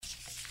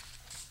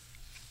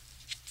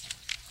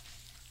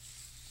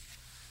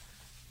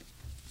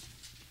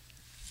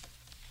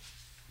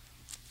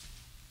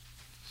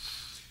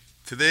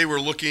Today we're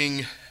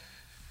looking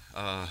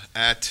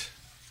at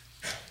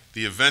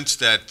the events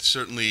that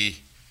certainly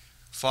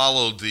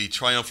followed the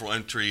triumphal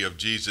entry of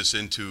Jesus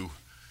into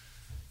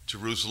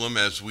Jerusalem,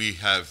 as we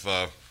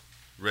have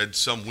read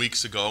some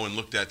weeks ago and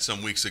looked at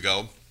some weeks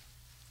ago.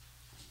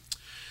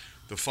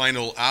 The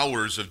final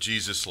hours of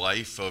Jesus'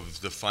 life, of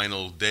the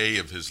final day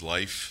of his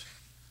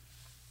life,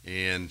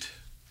 and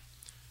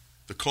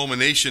the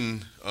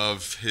culmination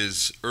of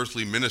his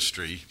earthly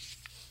ministry,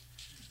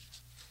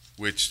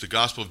 which the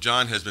Gospel of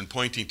John has been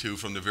pointing to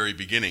from the very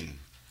beginning.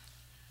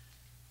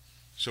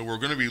 So we're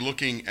going to be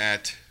looking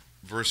at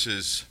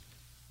verses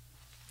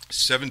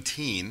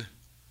 17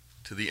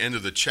 to the end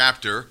of the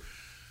chapter.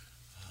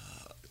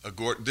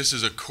 This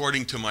is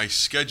according to my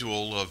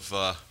schedule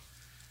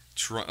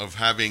of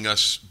having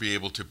us be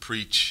able to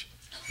preach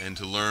and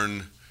to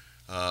learn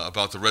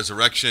about the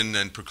resurrection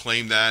and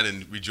proclaim that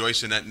and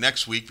rejoice in that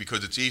next week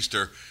because it's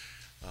Easter.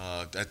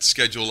 That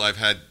schedule I've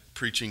had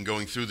preaching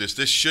going through this.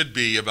 This should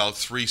be about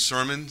 3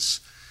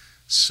 sermons,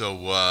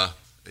 so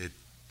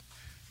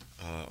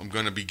I'm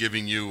going to be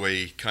giving you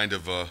a kind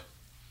of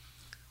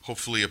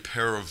hopefully a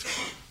pair of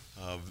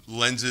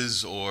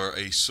lenses or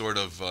a sort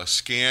of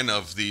scan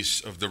of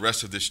the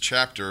rest of this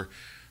chapter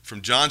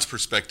from John's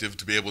perspective,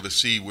 to be able to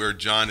see where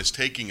John is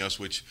taking us,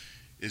 which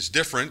is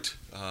different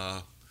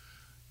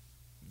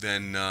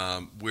than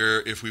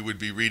where if we would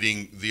be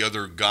reading the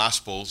other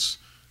Gospels.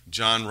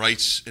 John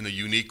writes in a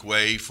unique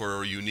way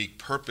for a unique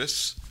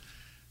purpose.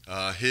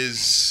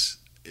 His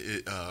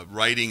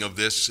writing of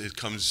this, it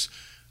comes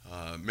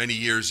many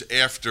years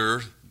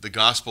after the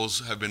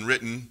Gospels have been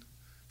written,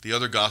 the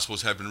other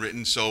Gospels have been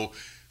written, so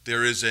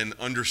there is an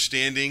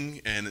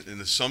understanding and an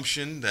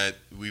assumption that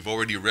we've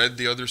already read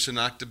the other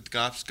synoptic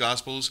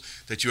Gospels,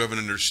 that you have an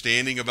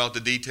understanding about the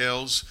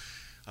details.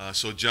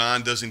 So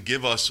John doesn't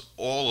give us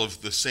all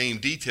of the same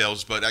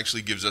details, but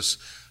actually gives us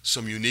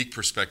some unique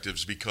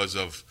perspectives because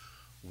of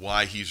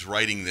why he's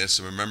writing this.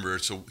 And remember,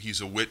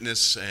 he's a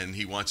witness, and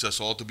he wants us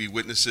all to be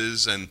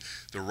witnesses, and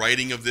the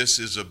writing of this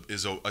is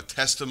a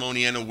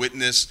testimony and a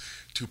witness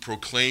to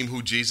proclaim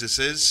who Jesus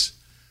is.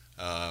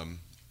 And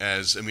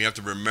we have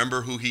to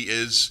remember who he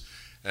is.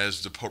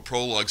 As the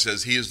prologue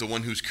says, he is the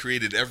one who's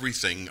created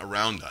everything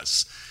around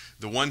us.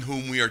 The one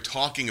whom we are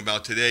talking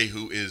about today,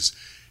 who is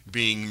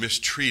being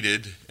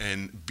mistreated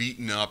and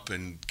beaten up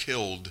and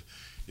killed,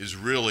 is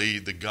really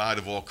the God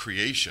of all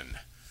creation.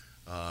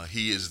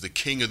 He is the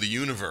king of the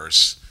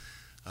universe.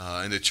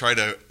 And to try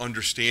to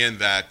understand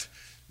that,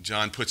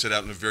 John puts it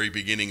out in the very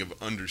beginning of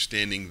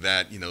understanding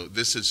that,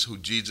 this is who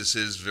Jesus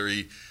is,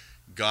 very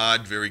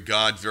God,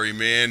 very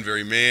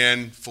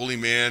man, fully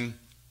man.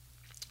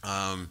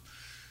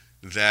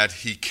 That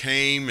he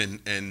came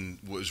and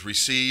was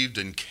received,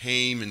 and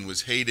came and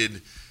was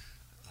hated.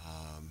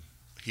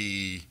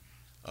 He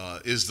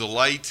is the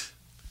light.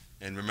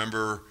 And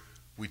remember,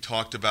 we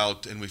talked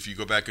about, and if you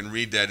go back and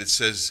read that, it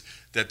says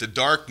that the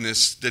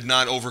darkness did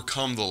not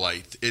overcome the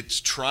light. It's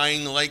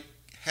trying like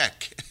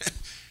heck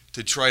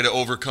to try to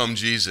overcome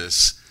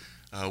Jesus.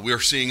 We're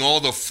seeing all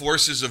the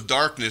forces of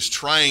darkness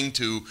trying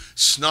to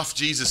snuff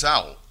Jesus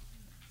out.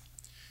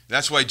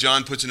 That's why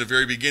John puts in the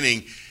very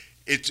beginning,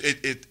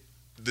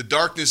 the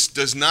darkness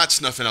does not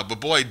snuff it out. But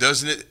boy,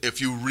 doesn't it,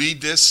 if you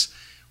read this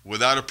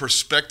without a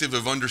perspective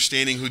of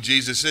understanding who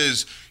Jesus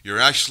is, you're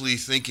actually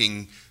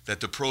thinking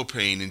that the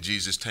propane in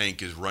Jesus'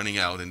 tank is running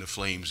out and the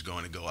flame's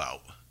going to go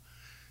out.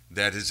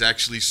 That is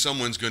actually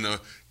someone's going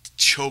to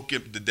choke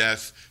him to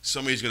death.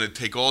 Somebody's going to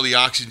take all the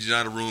oxygen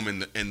out of the room,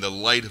 and the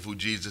light of who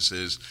Jesus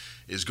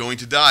is going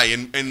to die.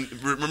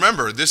 And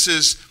remember, this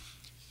is,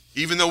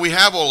 even though we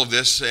have all of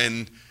this,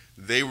 and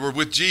they were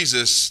with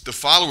Jesus, the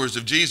followers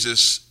of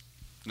Jesus,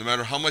 no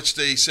matter how much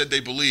they said they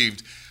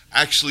believed,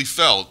 actually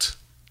felt,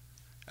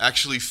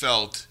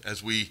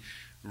 as we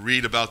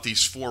read about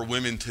these 4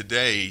 women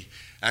today,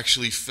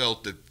 actually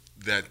felt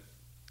that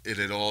it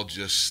had all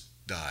just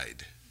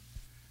died.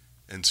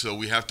 And so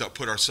we have to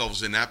put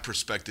ourselves in that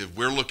perspective.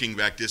 We're looking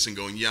back this and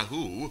going,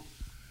 Yahoo,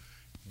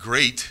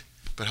 great,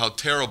 but how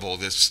terrible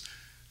this,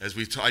 as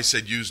I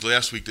said, used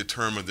last week the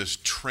term of this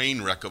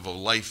train wreck of a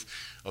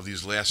life of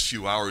these last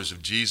few hours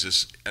of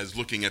Jesus, as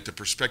looking at the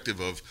perspective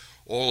of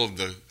all of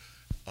the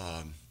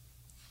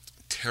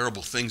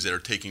terrible things that are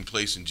taking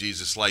place in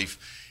Jesus' life.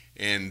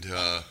 And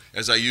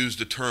as I used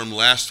the term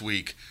last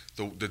week,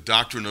 the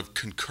doctrine of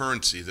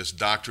concurrency, this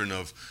doctrine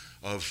of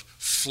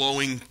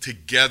flowing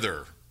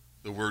together.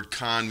 The word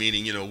con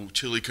meaning,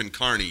 chili con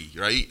carne,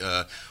 right?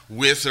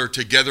 With or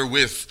together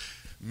with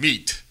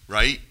meat,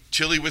 right?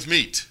 Chili with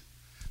meat.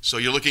 So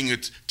you're looking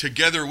at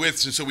together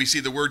with, and so we see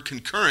the word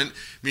concurrent,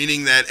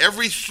 meaning that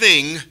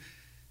everything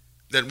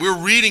that we're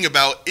reading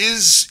about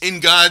is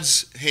in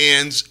God's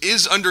hands,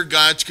 is under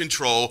God's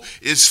control,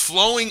 is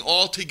flowing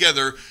all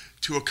together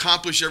to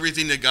accomplish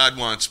everything that God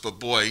wants. But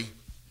boy,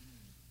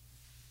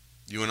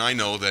 you and I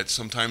know that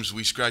sometimes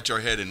we scratch our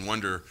head and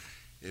wonder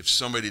if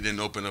somebody didn't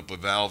open up a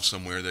valve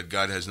somewhere, that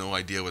God has no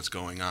idea what's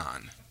going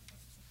on.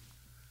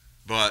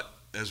 But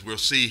as we'll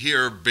see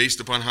here, based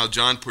upon how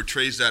John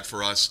portrays that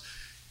for us,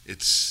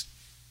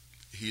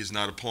 he is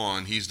not a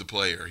pawn, he's the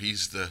player.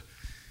 He's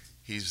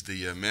He's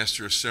the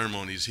master of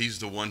ceremonies. He's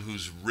the one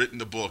who's written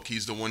the book.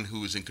 He's the one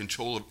who is in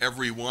control of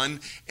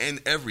everyone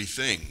and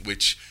everything,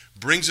 which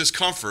brings us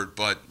comfort,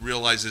 but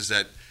realizes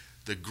that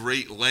the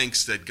great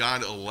lengths that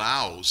God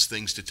allows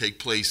things to take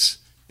place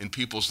in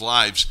people's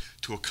lives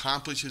to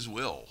accomplish his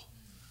will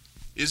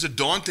is a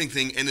daunting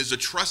thing and is a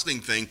trusting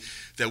thing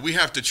that we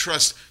have to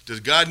trust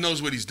that God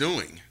knows what he's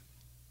doing.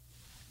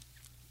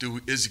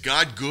 Is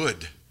God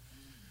good?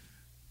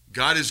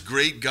 God is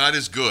great, God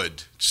is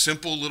good.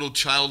 Simple little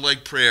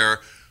childlike prayer,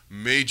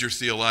 major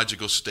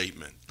theological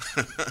statement.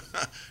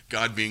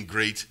 God being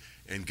great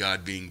and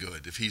God being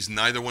good. If he's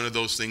neither one of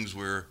those things,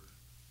 we're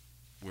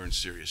in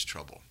serious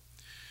trouble.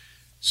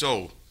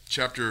 So,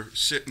 chapter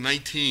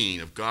 19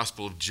 of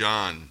Gospel of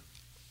John,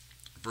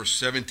 verse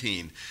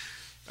 17,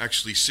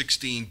 actually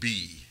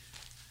 16b.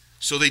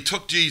 So they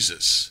took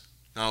Jesus.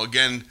 Now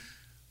again,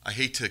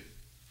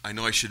 I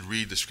know I should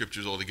read the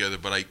scriptures all together,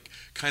 but I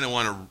kind of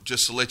want to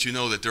just to let you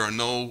know that there are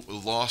no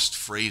lost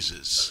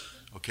phrases,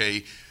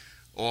 okay?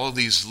 All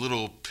these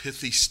little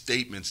pithy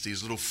statements,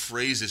 these little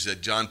phrases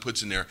that John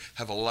puts in there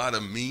have a lot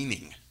of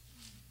meaning.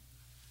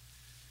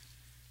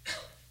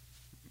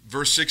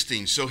 Verse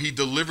 16, so he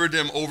delivered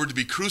them over to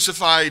be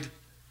crucified,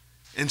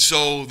 and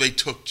so they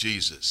took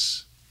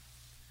Jesus.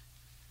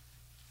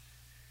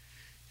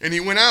 And he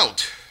went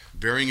out,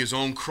 bearing his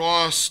own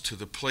cross, to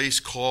the place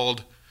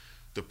called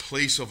the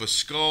place of a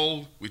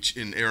skull, which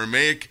in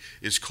Aramaic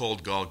is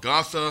called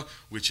Golgotha,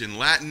 which in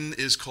Latin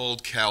is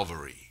called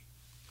Calvary.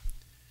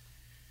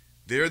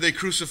 There they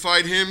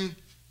crucified him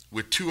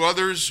with two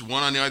others,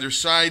 one on either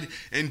side,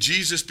 and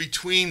Jesus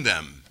between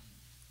them.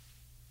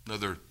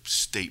 Another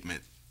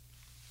statement.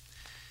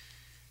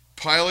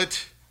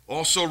 Pilate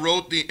also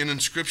wrote an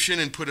inscription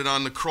and put it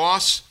on the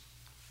cross.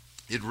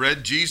 It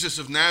read, Jesus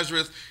of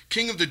Nazareth,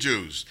 King of the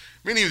Jews.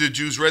 Many of the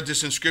Jews read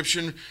this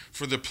inscription,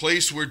 for the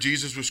place where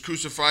Jesus was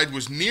crucified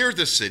was near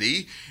the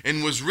city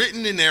and was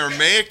written in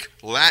Aramaic,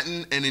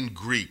 Latin, and in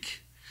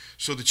Greek.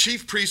 So the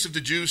chief priests of the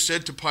Jews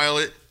said to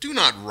Pilate, do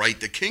not write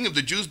the King of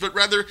the Jews, but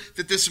rather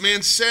that this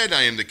man said,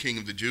 I am the King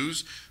of the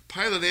Jews.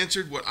 Pilate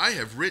answered, what I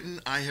have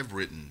written, I have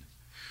written.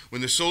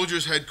 When the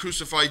soldiers had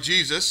crucified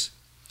Jesus,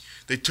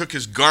 they took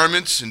his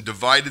garments and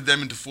divided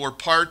them into 4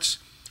 parts,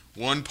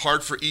 one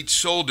part for each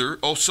soldier,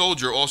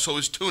 also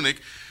his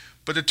tunic.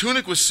 But the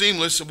tunic was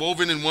seamless,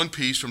 woven in one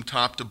piece from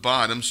top to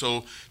bottom.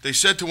 So they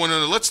said to one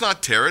another, let's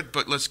not tear it,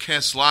 but let's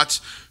cast lots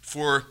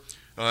for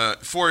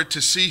it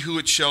to see who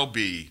it shall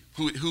be,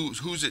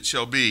 whose it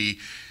shall be.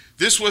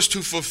 This was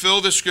to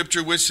fulfill the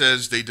scripture which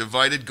says, they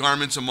divided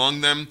garments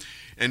among them,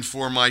 and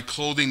for my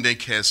clothing they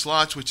cast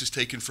lots, which is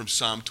taken from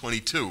Psalm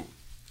 22.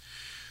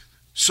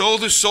 So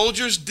the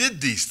soldiers did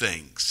these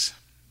things.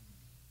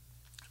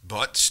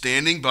 But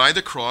standing by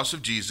the cross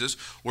of Jesus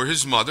were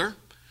his mother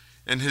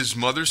and his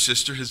mother's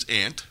sister, his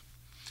aunt,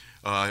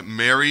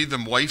 Mary,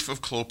 the wife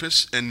of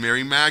Clopas, and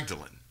Mary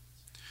Magdalene.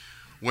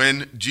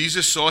 When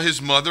Jesus saw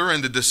his mother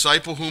and the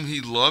disciple whom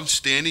he loved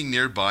standing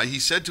nearby, he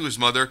said to his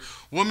mother,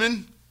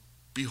 woman,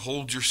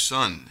 behold your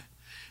son.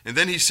 And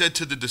then he said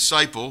to the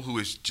disciple, who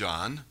is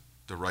John,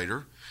 the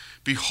writer,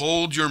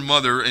 behold your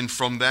mother. And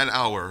from that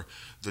hour,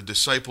 the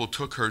disciple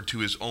took her to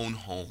his own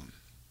home.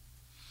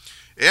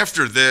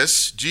 After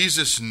this,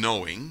 Jesus,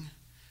 knowing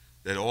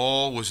that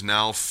all was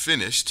now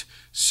finished,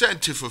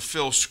 said to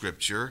fulfill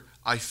Scripture,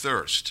 I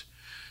thirst.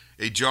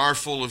 A jar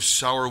full of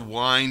sour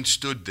wine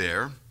stood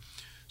there.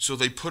 So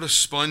they put a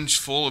sponge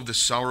full of the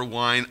sour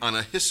wine on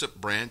a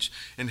hyssop branch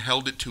and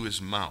held it to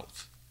his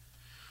mouth.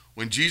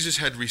 When Jesus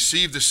had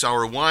received the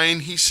sour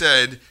wine, he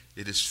said,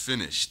 it is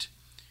finished.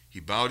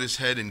 He bowed his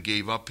head and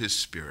gave up his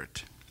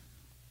spirit.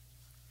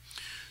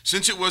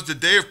 Since it was the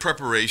day of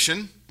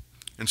preparation,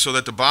 and so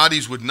that the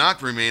bodies would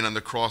not remain on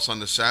the cross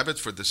on the Sabbath,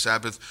 for the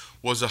Sabbath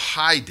was a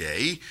high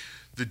day,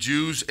 the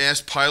Jews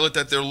asked Pilate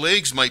that their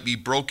legs might be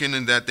broken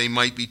and that they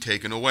might be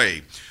taken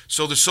away.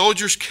 So the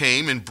soldiers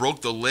came and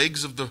broke the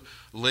legs of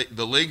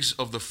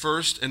the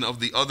first and of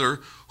the other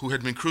who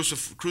had been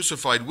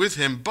crucified with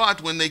him.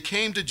 But when they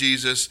came to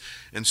Jesus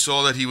and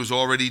saw that he was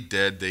already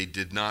dead, they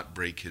did not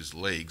break his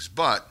legs.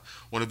 But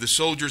one of the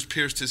soldiers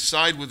pierced his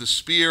side with a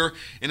spear,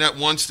 and at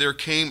once there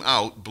came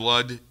out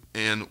blood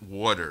and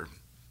water.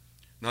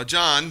 Now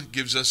John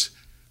gives us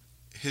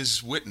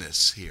his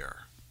witness here.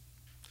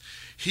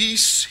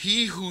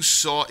 He who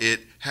saw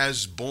it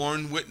has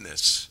borne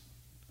witness.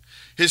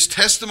 His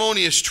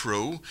testimony is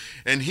true,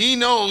 and he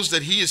knows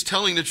that he is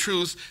telling the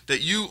truth,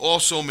 that you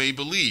also may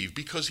believe,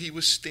 because he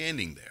was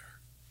standing there.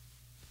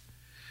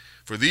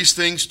 For these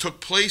things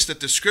took place that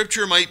the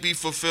scripture might be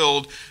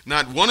fulfilled,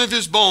 not one of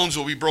his bones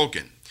will be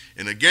broken.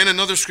 And again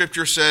another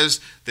scripture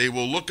says, they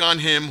will look on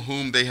him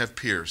whom they have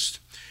pierced.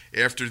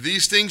 After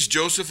these things,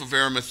 Joseph of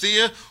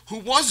Arimathea, who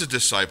was a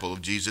disciple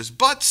of Jesus,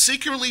 but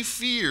secretly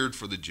feared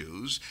for the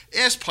Jews,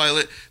 asked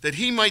Pilate that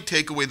he might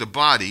take away the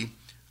body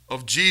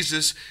of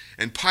Jesus,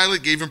 and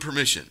Pilate gave him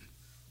permission.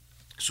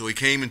 So he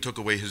came and took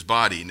away his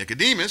body.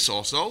 Nicodemus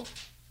also,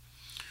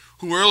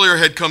 who earlier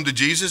had come to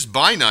Jesus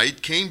by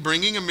night, came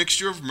bringing a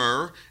mixture of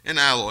myrrh and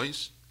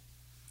aloes,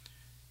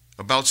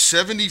 about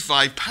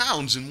 75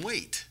 pounds in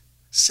weight.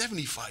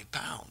 75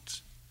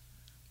 pounds.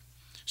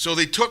 So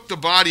they took the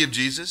body of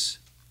Jesus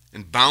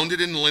and bound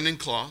it in linen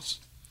cloths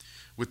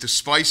with the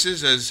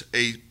spices as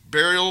a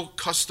burial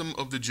custom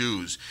of the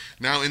Jews.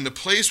 Now in the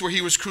place where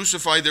he was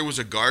crucified there was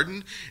a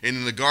garden, and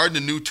in the garden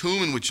a new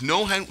tomb in which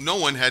no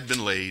one had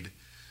been laid.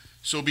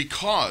 So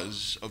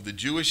because of the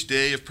Jewish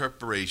day of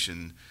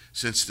preparation,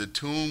 since the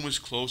tomb was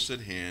close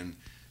at hand,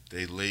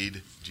 they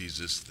laid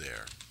Jesus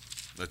there.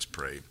 Let's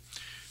pray.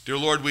 Dear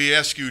Lord, we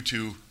ask you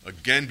to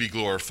again be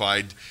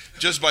glorified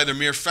just by the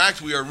mere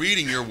fact we are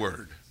reading your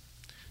word.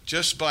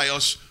 Just by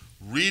us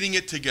reading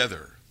it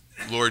together,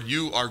 Lord,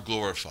 you are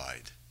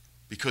glorified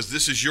because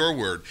this is your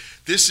word.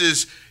 This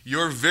is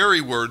your very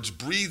words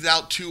breathed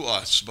out to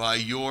us by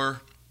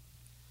your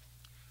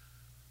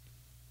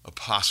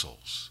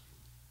apostles,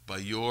 by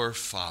your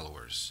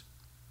followers.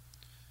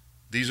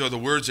 These are the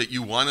words that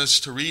you want us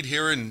to read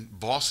here in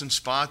Boston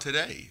Spa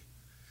today.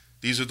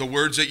 These are the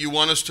words that you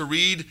want us to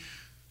read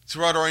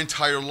throughout our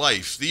entire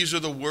life. These are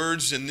the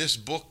words in this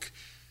book,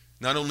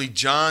 not only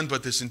John,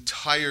 but this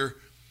entire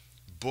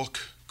book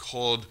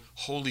called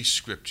Holy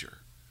Scripture,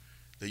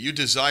 that you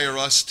desire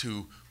us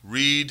to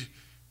read,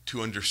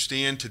 to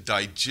understand, to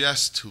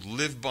digest, to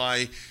live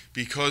by,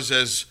 because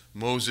as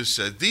Moses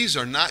said, these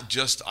are not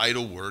just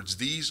idle words,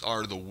 these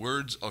are the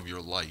words of your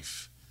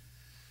life.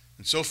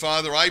 And so,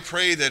 Father, I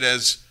pray that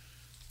as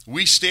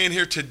we stand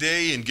here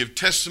today and give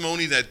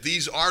testimony that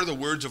these are the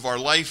words of our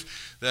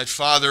life, that,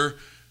 Father,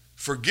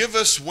 forgive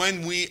us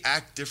when we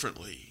act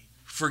differently.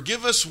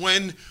 Forgive us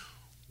when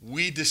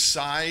we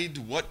decide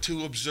what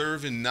to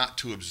observe and not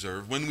to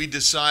observe, when we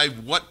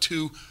decide what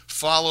to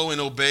follow and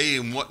obey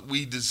and what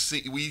we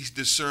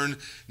discern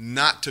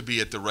not to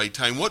be at the right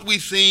time, what we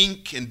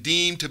think and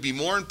deem to be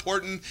more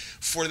important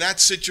for that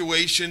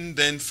situation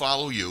than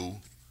follow you.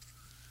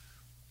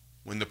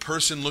 When the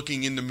person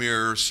looking in the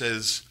mirror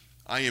says,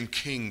 I am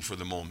king for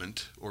the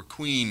moment or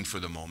queen for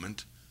the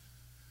moment,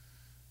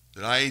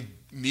 that I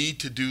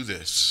need to do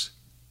this.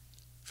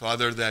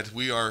 Father, that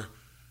we are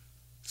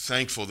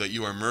thankful that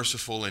you are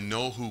merciful and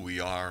know who we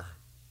are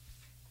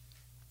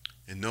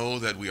and know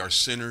that we are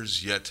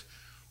sinners, yet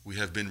we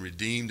have been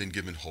redeemed and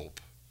given hope.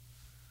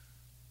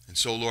 And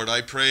so, Lord,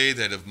 I pray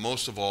that if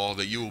most of all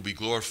that you will be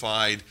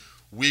glorified,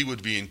 we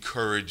would be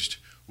encouraged,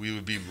 we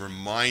would be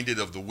reminded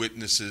of the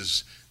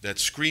witnesses that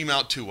scream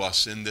out to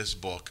us in this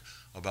book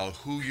about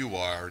who you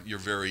are, your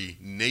very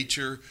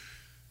nature,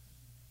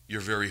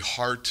 your very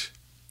heart,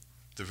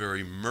 the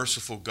very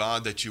merciful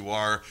God that you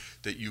are,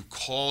 that you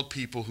called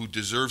people who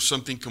deserve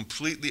something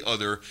completely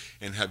other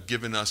and have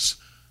given us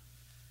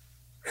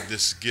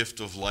this gift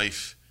of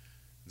life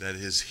that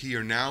is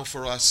here now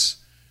for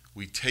us.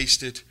 We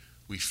taste it,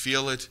 we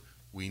feel it,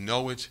 we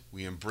know it,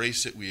 we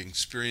embrace it, we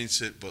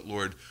experience it, but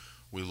Lord,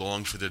 we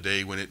long for the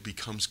day when it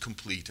becomes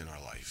complete in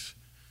our life.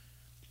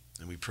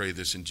 And we pray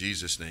this in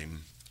Jesus'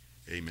 name,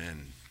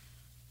 amen.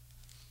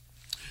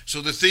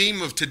 So the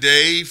theme of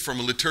today from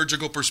a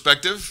liturgical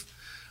perspective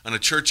on a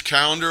church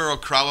calendar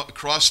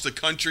across the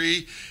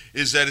country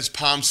is that it's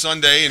Palm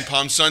Sunday, and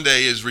Palm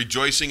Sunday is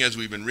rejoicing as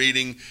we've been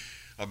reading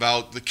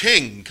about the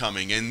king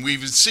coming. And we've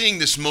been seeing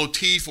this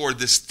motif or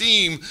this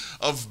theme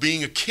of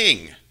being a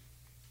king.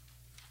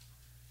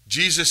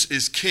 Jesus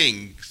is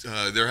king.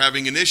 They're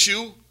having an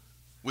issue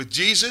with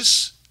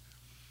Jesus.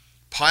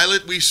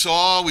 Pilate, we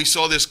saw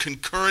this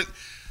concurrent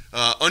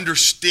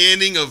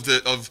understanding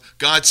of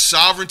God's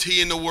sovereignty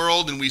in the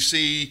world, and we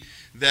see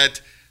that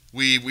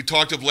we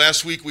talked of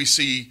last week, we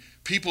see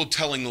people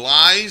telling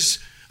lies,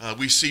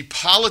 we see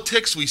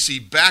politics, we see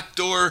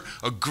backdoor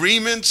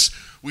agreements,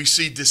 we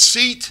see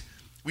deceit,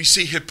 we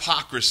see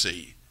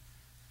hypocrisy,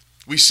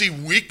 we see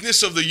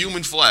weakness of the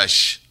human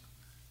flesh,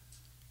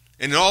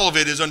 and all of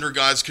it is under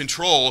God's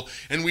control.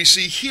 And we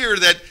see here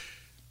that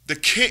the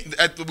king,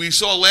 we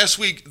saw last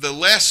week, the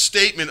last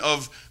statement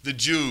of the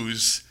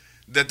Jews,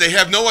 that they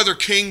have no other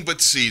king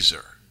but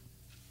Caesar.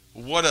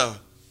 What a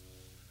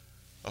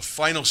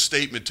final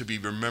statement to be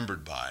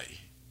remembered by.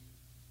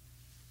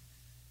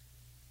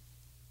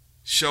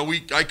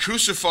 I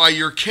crucify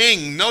your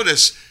king?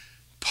 Notice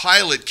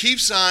Pilate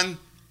keeps on,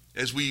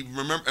 as we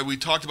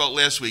talked about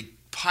last week,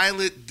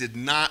 Pilate did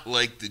not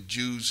like the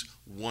Jews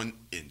 1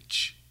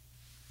 inch.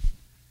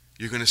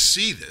 You're going to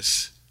see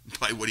this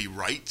by what he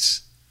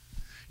writes.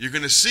 You're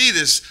going to see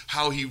this,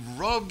 how he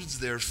rubs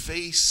their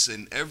face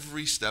in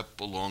every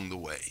step along the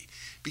way,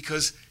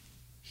 because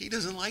he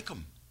doesn't like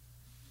them.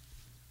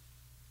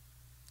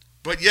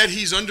 But yet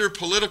he's under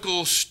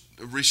political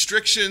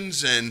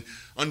restrictions and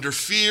under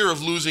fear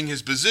of losing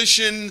his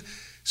position,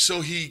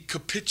 so he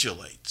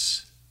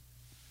capitulates.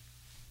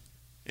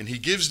 And he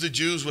gives the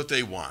Jews what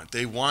they want.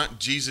 They want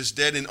Jesus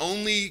dead, and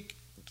only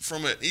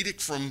from an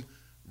edict from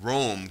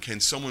Rome can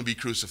someone be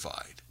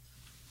crucified.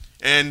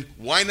 And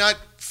why not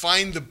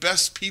find the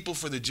best people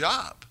for the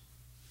job?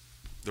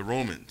 The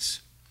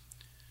Romans.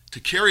 To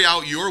carry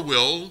out your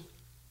will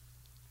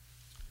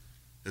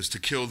is to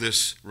kill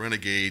this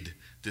renegade,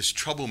 this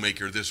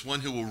troublemaker, this one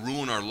who will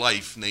ruin our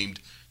life, named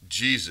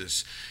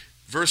Jesus.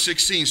 Verse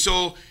 16,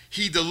 so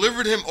he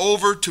delivered him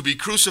over to be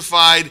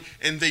crucified,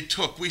 and they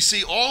took. We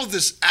see all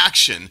this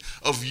action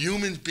of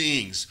human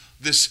beings,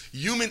 this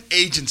human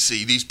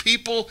agency, these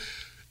people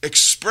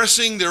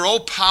expressing their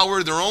own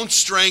power, their own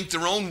strength,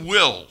 their own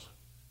will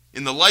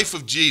in the life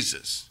of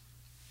Jesus.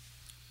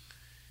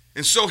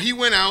 And so he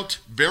went out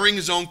bearing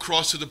his own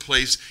cross to the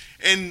place.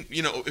 And,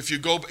 if you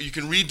go, you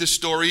can read the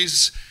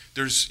stories.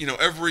 There's,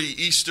 every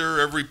Easter,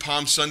 every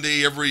Palm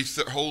Sunday, every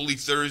Holy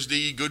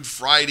Thursday, Good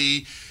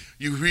Friday.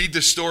 You read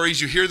the stories,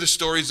 you hear the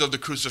stories of the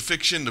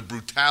crucifixion, the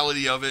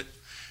brutality of it.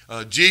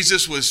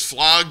 Jesus was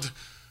flogged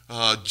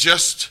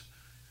just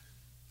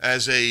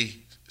as an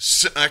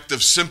act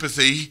of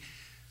sympathy,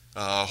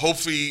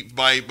 hopefully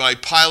by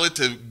Pilate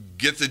to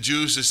get the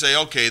Jews to say,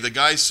 okay, the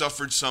guy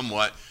suffered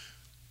somewhat.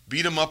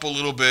 Beat him up a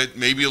little bit,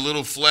 maybe a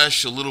little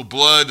flesh, a little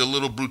blood, a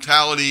little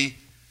brutality.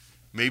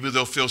 Maybe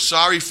they'll feel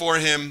sorry for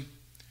him.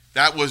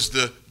 That was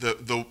the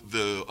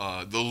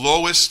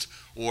lowest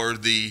or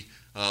the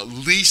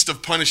least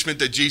of punishment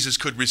that Jesus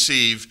could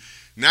receive.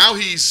 Now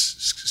he's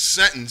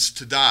sentenced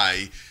to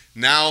die.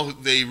 Now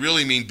they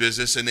really mean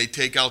business, and they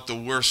take out the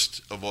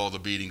worst of all the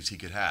beatings he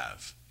could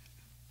have.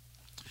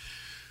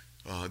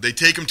 They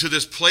take him to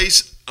this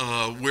place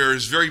where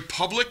it's very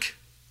public,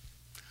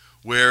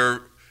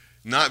 where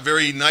not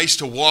very nice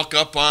to walk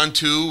up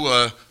onto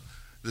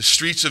the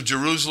streets of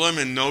Jerusalem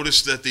and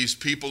notice that these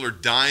people are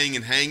dying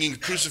and hanging.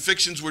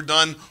 Crucifixions were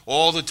done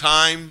all the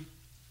time.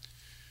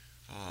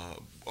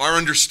 Our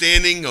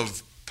understanding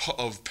of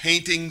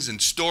paintings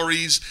and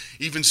stories,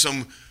 even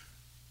some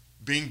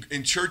being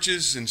in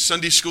churches and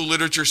Sunday school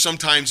literature,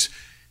 sometimes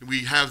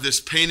we have this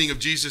painting of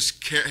Jesus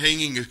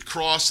hanging a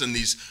cross, and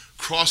these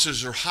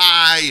crosses are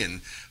high,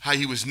 and how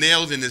he was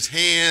nailed in his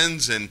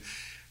hands. And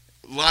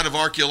a lot of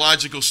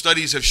archaeological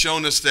studies have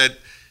shown us that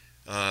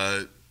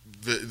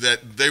that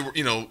they were,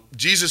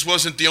 Jesus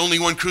wasn't the only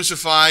one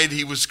crucified.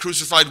 He was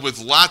crucified with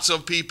lots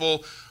of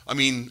people. I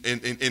mean,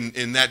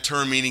 in that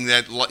term, meaning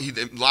that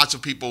lots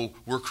of people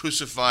were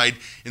crucified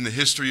in the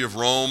history of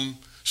Rome.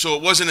 So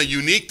it wasn't a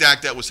unique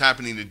act that was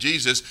happening to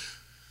Jesus.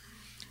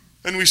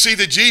 And we see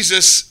that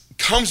Jesus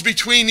comes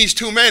between these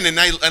two men. And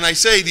I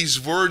say these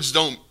words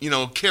don't,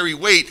 carry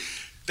weight.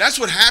 That's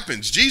what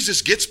happens.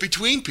 Jesus gets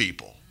between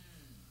people.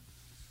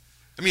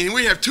 I mean,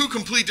 we have two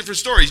complete different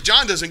stories.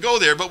 John doesn't go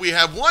there, but we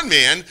have one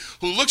man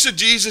who looks at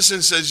Jesus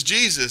and says,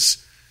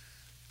 Jesus,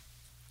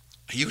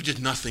 you did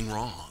nothing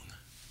wrong.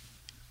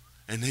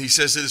 And he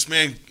says to this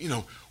man,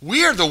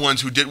 we are the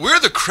ones who did, we're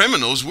the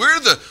criminals, we're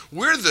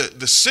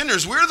the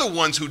sinners, we're the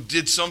ones who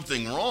did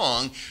something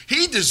wrong.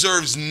 He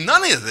deserves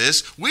none of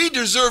this. We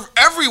deserve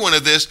every one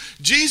of this.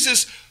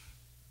 Jesus,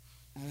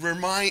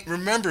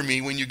 remember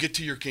me when you get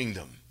to your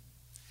kingdom.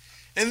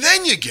 And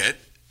then you get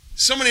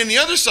somebody on the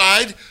other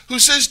side who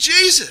says,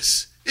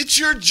 Jesus, it's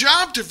your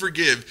job to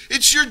forgive.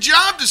 It's your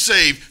job to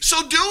save,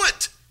 so do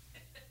it.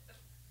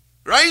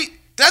 Right?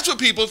 That's what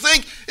people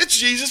think. It's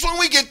Jesus. When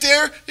we get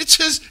there,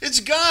 it's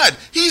God.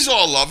 He's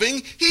all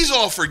loving. He's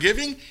all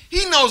forgiving.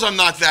 He knows I'm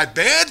not that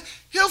bad.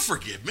 He'll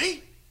forgive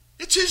me.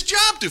 It's his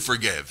job to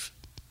forgive.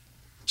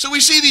 So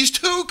we see these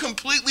two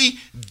completely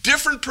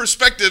different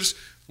perspectives,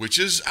 which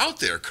is out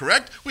there,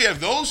 correct? We have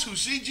those who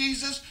see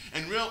Jesus,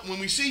 and when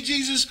we see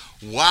Jesus,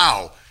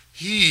 wow,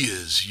 he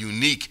is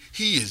unique.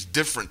 He is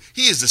different.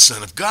 He is the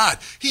Son of God.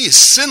 He is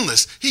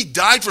sinless. He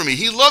died for me.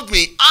 He loved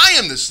me. I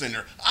am the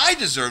sinner. I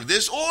deserve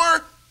this.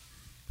 Or,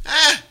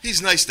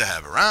 he's nice to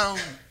have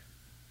around.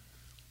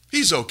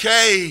 He's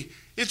okay.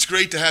 It's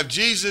great to have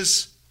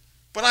Jesus,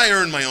 but I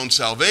earned my own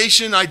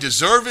salvation. I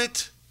deserve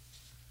it.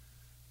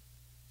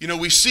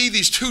 We see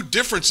these two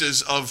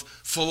differences of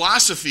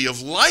philosophy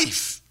of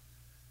life.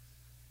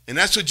 And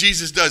that's what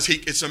Jesus does.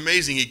 It's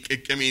amazing.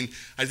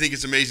 I think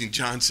it's amazing.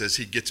 John says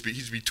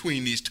he's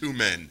between these two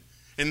men.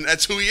 And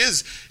that's who he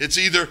is. It's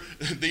we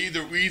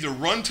either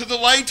run to the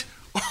light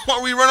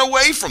or we run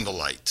away from the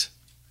light.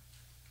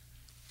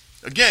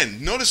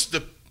 Again, notice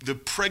the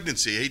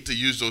pregnancy. I hate to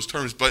use those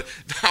terms, but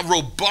how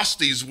robust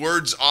these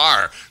words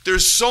are.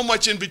 There's so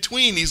much in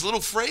between these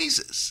little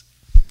phrases.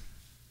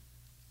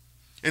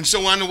 And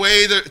so on the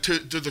way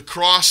to the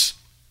cross,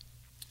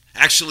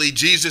 actually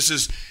Jesus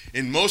is,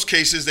 in most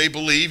cases they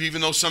believe,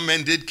 even though some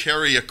men did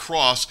carry a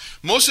cross,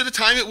 most of the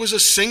time it was a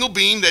single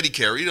beam that he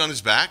carried on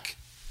his back.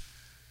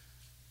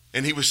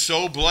 And he was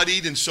so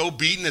bloodied and so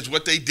beaten as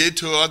what they did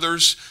to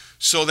others,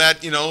 so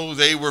that,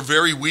 they were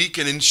very weak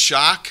and in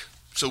shock.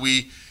 So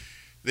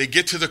they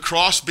get to the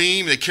cross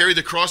beam, they carry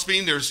the cross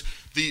beam.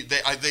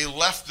 They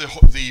left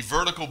the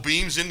vertical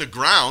beams in the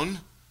ground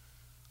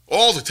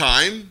all the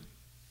time.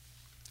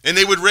 And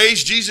they would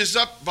raise Jesus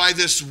up by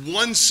this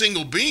one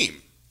single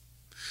beam.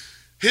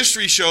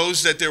 History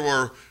shows that they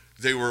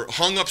were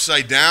hung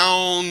upside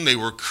down, they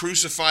were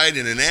crucified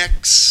in an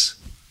X.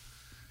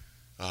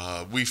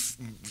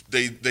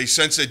 They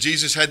sense that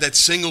Jesus had that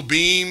single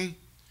beam,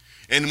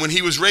 and when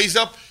he was raised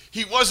up,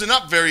 he wasn't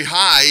up very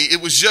high.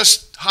 It was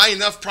just high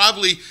enough,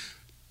 probably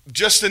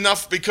just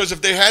enough, because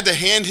if they had to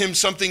hand him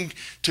something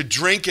to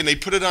drink and they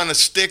put it on a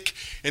stick,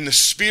 and the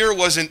spear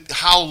wasn't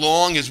how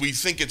long as we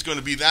think it's going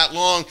to be that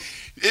long,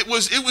 It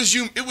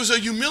was a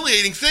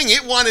humiliating thing.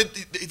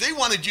 They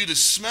wanted you to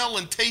smell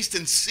and taste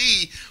and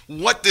see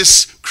what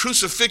this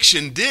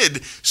crucifixion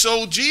did.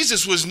 So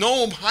Jesus was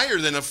no higher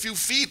than a few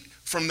feet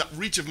from the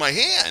reach of my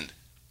hand.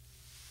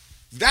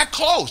 That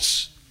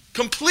close,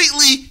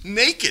 completely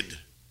naked.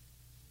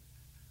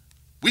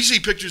 We see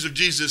pictures of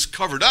Jesus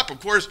covered up, of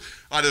course,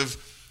 out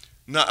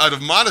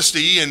of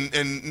modesty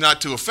and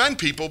not to offend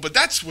people, but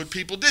that's what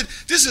people did.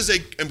 This is a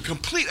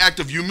complete act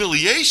of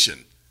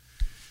humiliation.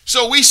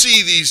 So we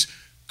see these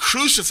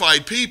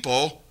crucified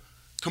people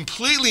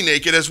completely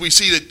naked as we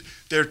see that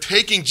they're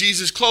taking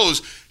Jesus'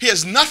 clothes. He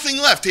has nothing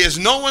left. He has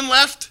no one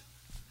left.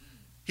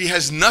 He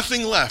has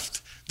nothing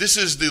left. This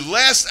is the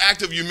last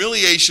act of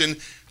humiliation.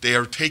 They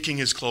are taking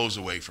his clothes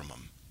away from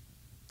him.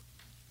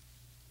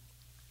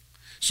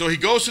 So he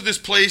goes to this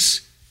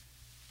place,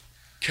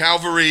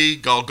 Calvary,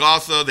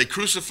 Golgotha. They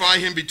crucify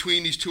him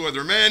between these two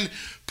other men.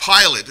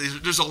 Pilate.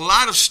 There's a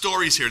lot of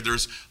stories here.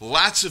 There's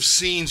lots of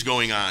scenes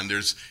going on.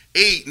 There's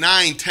 8,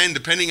 9, 10,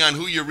 depending on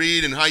who you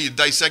read and how you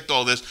dissect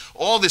all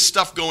this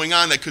stuff going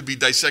on that could be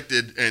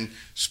dissected and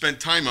spent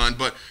time on.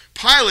 But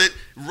Pilate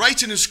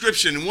writes an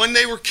inscription. When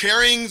they were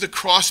carrying the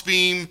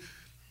crossbeam,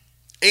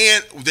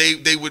 and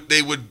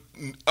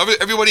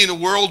everybody in the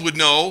world would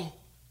know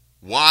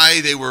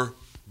why they were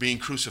being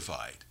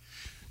crucified.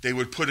 They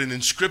would put an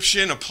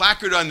inscription, a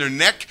placard on their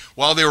neck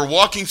while they were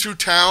walking through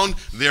town,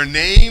 their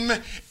name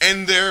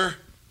and their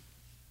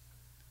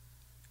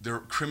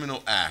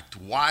criminal act,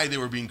 why they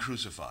were being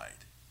crucified.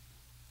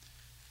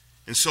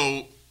 And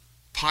so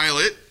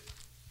Pilate,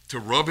 to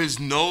rub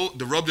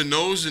the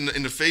nose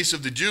in the face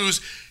of the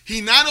Jews, he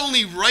not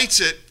only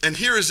writes it, and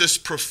here is this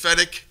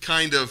prophetic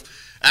kind of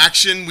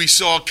action. We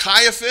saw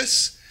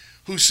Caiaphas,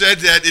 who said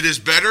that it is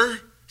better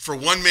for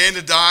one man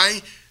to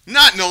die,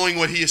 not knowing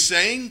what he is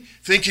saying,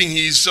 thinking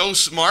he's so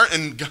smart,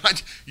 and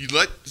God, you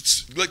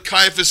let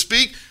Caiaphas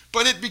speak,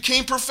 but it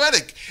became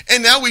prophetic.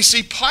 And now we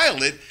see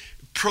Pilate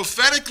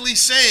prophetically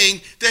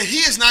saying that he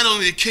is not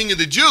only the king of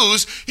the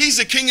Jews, he's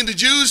the king of the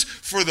Jews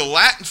for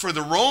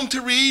the Rome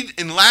to read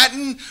in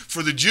Latin,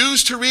 for the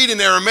Jews to read in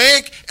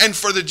Aramaic, and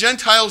for the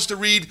Gentiles to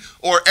read,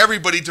 or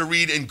everybody to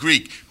read in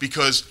Greek,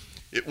 because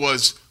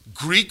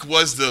Greek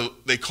was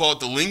they call it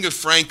the lingua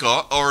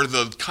franca, or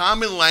the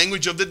common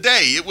language of the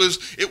day. It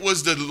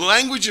was the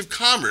language of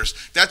commerce.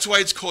 That's why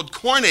it's called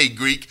Koine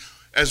Greek.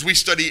 As we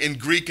study in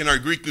Greek in our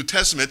Greek New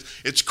Testament,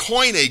 it's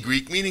Koine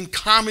Greek, meaning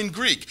common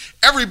Greek.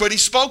 Everybody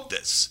spoke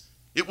this.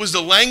 It was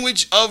the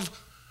language of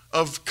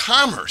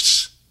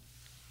commerce.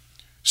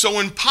 So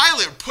when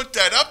Pilate put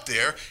that up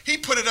there, he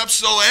put it up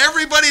so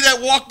everybody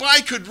that walked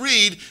by could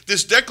read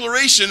this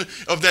declaration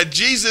of that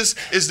Jesus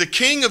is the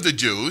king of the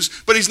Jews,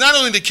 but he's not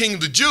only the king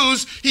of the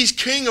Jews, he's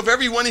king of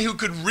everyone who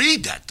could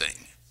read that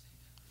thing.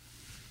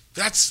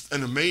 That's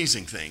an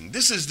amazing thing.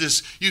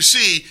 You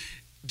see,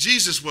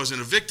 Jesus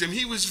wasn't a victim.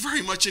 He was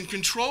very much in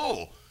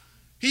control.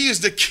 He is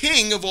the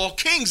king of all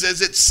kings,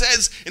 as it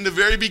says in the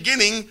very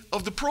beginning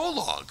of the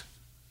prologue.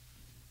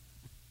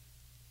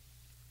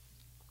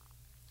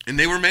 And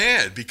they were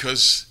mad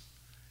because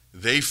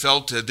they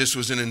felt that this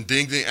was an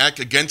indignant act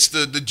against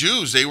the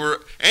Jews. They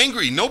were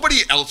angry. Nobody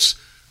else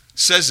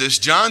says this.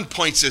 John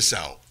points this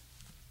out.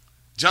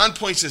 John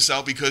points this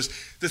out because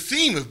the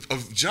theme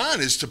of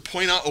John is to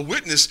point out a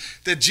witness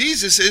that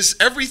Jesus is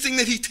everything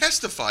that he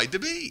testified to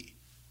be.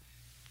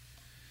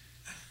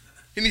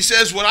 And he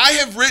says, what I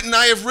have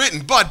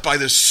written, but by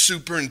the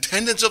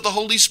superintendence of the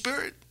Holy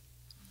Spirit.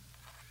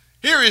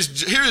 Here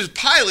is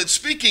Pilate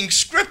speaking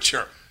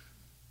scripture.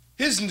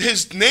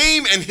 His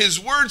name and his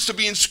words to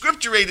be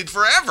inscripturated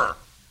forever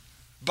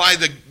by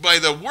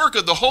the work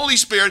of the Holy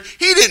Spirit.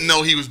 He didn't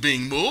know he was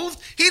being moved.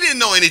 He didn't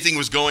know anything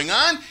was going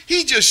on.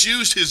 He just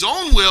used his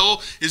own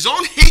will, his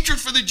own hatred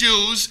for the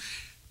Jews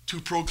to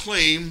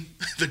proclaim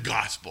the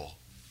gospel.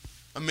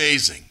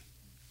 Amazing.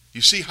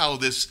 You see how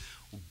this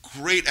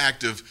great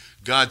act of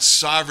God's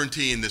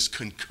sovereignty and this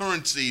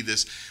concurrency,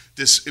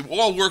 it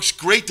all works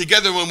great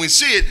together when we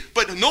see it,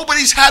 but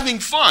nobody's having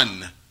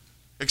fun.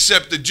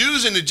 Except the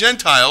Jews and the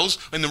Gentiles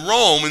and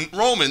the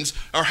Romans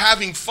are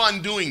having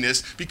fun doing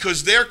this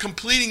because they're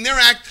completing their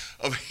act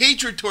of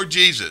hatred toward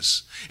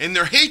Jesus and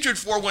their hatred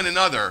for one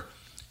another.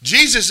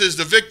 Jesus is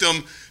the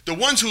victim. The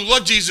ones who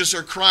love Jesus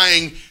are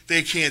crying.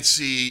 They can't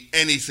see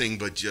anything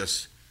but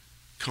just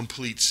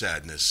complete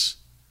sadness.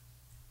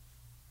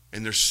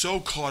 And they're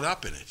so caught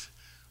up in it,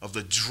 of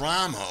the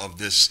drama of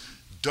this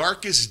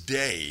darkest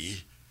day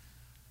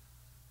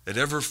that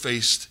ever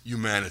faced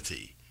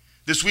humanity.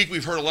 This week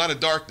we've heard a lot of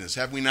darkness,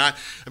 have we not?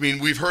 I mean,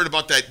 we've heard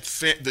about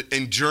that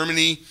in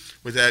Germany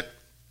with that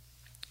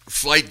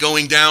flight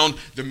going down.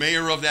 The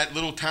mayor of that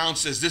little town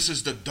says this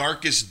is the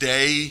darkest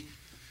day.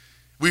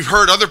 We've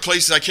heard other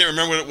places, I can't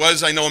remember what it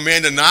was. I know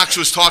Amanda Knox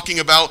was talking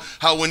about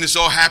how when this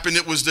all happened,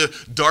 it was the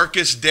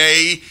darkest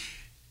day.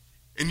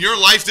 In your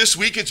life this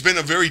week, it's been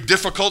a very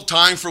difficult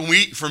time for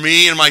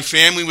me and my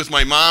family with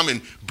my mom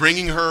and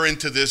bringing her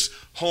into this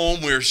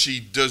home where she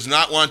does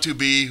not want to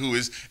be, who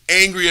is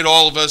angry at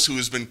all of us, who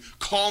has been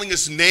calling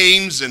us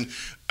names and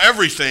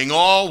everything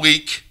all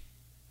week.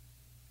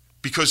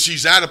 because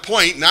she's at a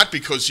point, not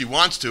because she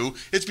wants to,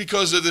 it's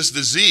because of this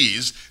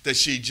disease that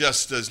she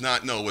just does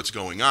not know what's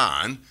going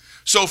on.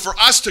 So for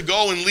us to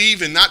go and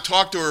leave and not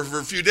talk to her for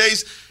a few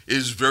days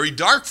is very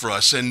dark for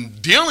us.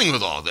 And dealing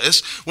with all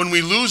this, when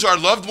we lose our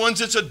loved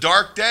ones, it's a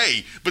dark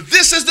day. But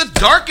this is the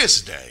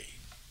darkest day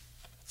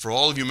for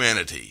all of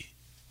humanity.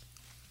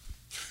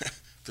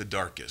 The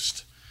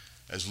darkest.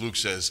 As Luke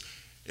says,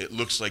 it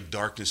looks like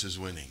darkness is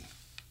winning.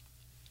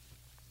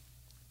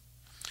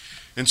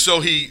 And so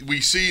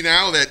we see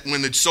now that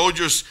when the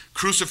soldiers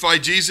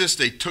crucified Jesus,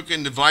 they took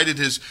and divided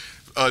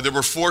there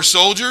were 4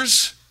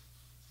 soldiers,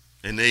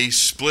 and they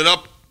split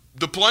up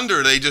the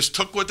plunder. They just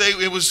took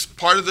it was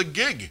part of the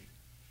gig.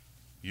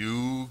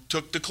 You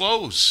took the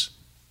clothes.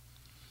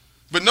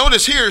 But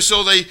notice here,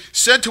 so they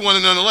said to one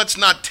another, let's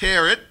not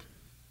tear it,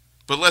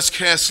 but let's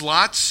cast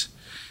lots.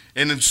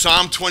 And in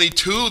Psalm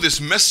 22,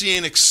 this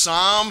messianic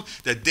psalm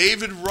that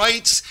David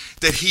writes,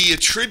 that he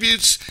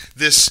attributes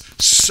this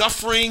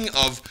suffering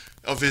of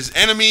his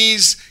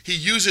enemies. He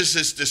uses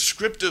this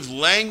descriptive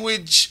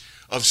language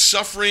of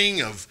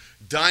suffering, of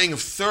dying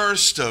of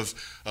thirst, of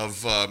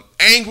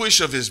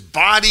anguish of his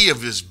body,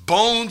 of his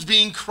bones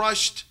being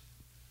crushed.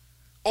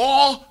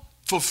 All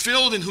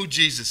fulfilled in who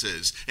Jesus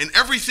is and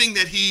everything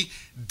that he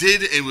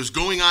did and was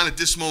going on at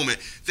this moment.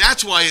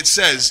 That's why it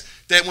says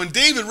that when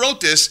David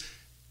wrote this,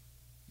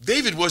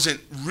 David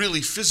wasn't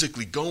really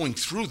physically going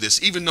through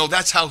this, even though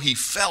that's how he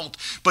felt.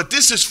 But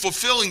this is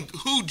fulfilling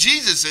who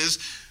Jesus is,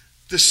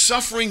 the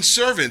suffering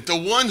servant, the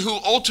one who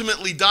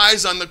ultimately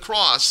dies on the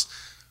cross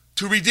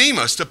to redeem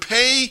us, to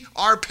pay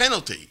our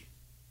penalty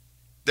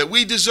that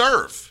we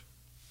deserve.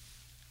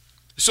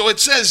 So it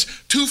says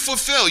to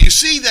fulfill. You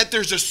see that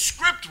there's a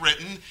script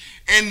written,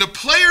 and the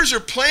players are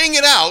playing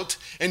it out,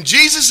 and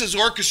Jesus is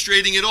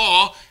orchestrating it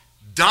all,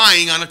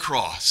 dying on a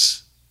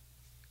cross.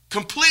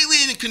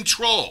 Completely in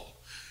control.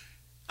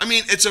 I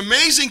mean, it's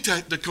amazing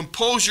the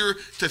composure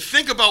to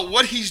think about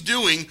what he's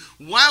doing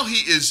while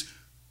he is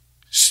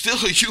still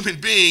a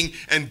human being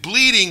and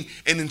bleeding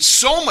and in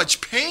so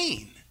much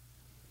pain,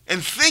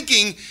 and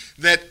thinking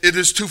that it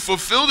is to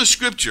fulfill the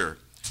scripture.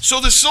 So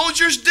the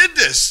soldiers did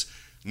this.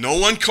 No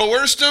one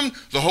coerced them.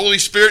 The Holy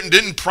Spirit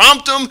didn't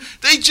prompt them.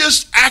 They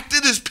just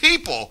acted as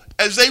people,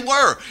 as they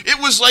were. It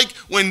was like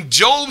when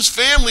Job's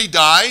family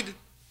died,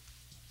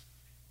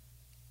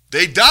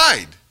 they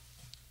died.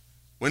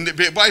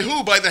 By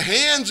who? By the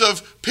hands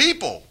of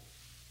people.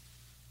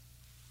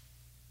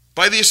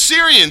 By the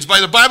Assyrians, by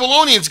the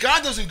Babylonians.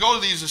 God doesn't go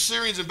to these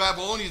Assyrians and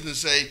Babylonians and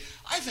say,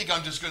 I think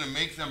I'm just going to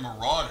make them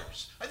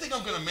marauders. I think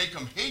I'm going to make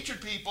them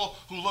hatred people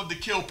who love to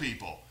kill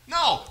people.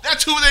 No,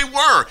 that's who they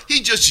were.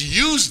 He just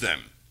used them.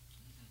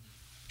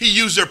 He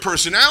used their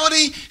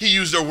personality. He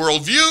used their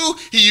worldview.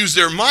 He used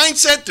their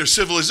mindset, their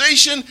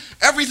civilization,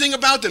 everything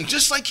about them,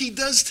 just like he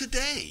does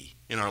today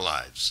in our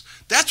lives.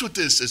 That's what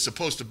this is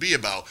supposed to be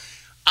about.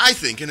 I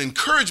think an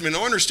encouragement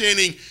or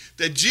understanding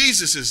that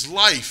Jesus'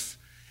 life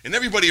and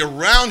everybody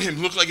around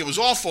him looked like it was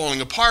all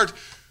falling apart.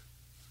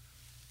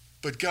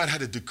 But God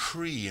had a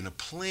decree and a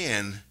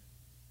plan.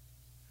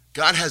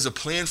 God has a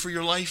plan for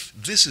your life.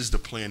 This is the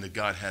plan that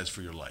God has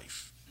for your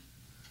life.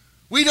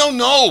 We don't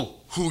know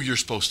who you're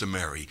supposed to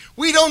marry.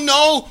 We don't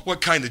know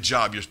what kind of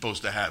job you're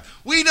supposed to have.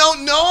 We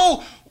don't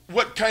know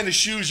what kind of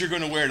shoes you're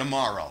going to wear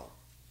tomorrow.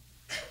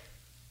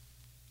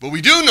 But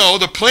we do know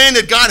the plan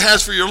that God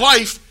has for your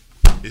life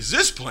is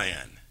this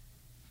plan.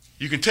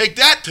 You can take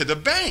that to the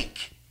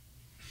bank.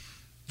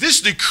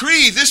 This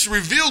decree, this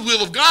revealed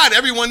will of God,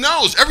 everyone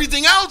knows.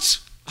 Everything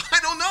else, I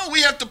don't know.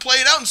 We have to play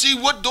it out and see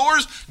what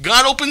doors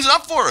God opens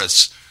up for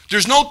us.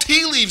 There's no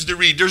tea leaves to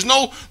read. There's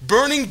no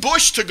burning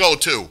bush to go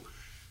to.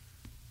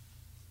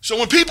 So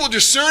when people are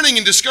discerning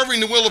and discovering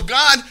the will of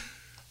God,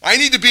 I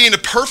need to be in the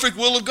perfect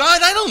will of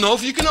God. I don't know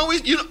if you can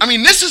always,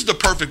 this is the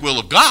perfect will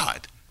of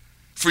God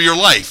for your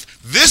life.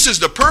 This is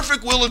the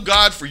perfect will of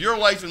God for your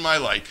life and my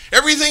life.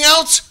 Everything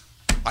else,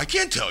 I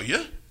can't tell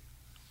you.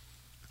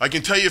 I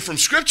can tell you from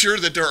Scripture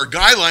that there are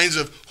guidelines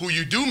of who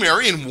you do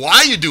marry and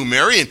why you do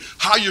marry and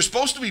how you're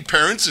supposed to be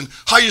parents and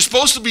how you're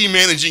supposed to be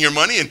managing your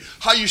money and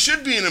how you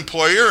should be an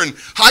employer and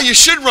how you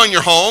should run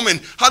your home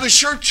and how the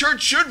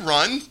church should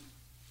run.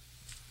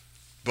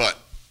 But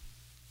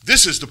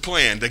this is the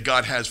plan that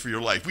God has for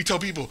your life. We tell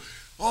people,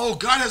 oh,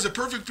 God has a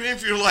perfect plan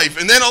for your life.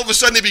 And then all of a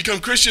sudden they become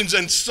Christians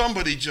and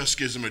somebody just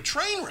gives them a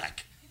train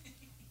wreck.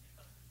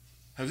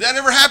 Has that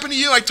ever happened to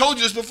you? I told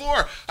you this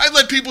before. I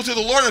led people to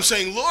the Lord and I'm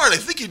saying, Lord, I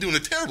think you're doing a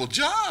terrible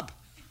job.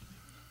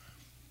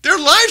 Their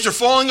lives are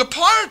falling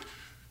apart.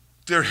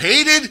 They're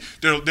hated.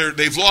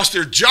 They've lost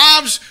their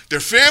jobs. Their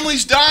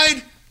families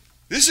died.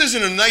 This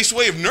isn't a nice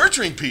way of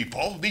nurturing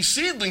people. These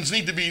seedlings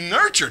need to be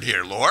nurtured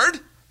here, Lord.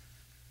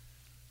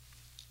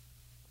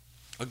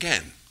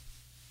 Again,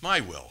 my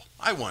will.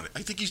 I want it.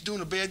 I think he's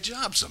doing a bad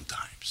job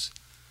sometimes.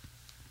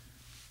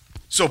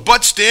 So,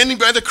 but standing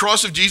by the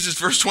cross of Jesus,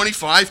 verse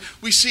 25,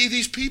 we see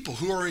these people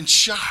who are in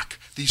shock.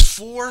 These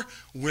 4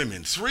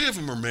 women. 3 of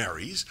them are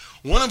Marys.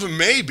 One of them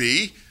may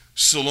be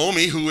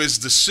Salome, who is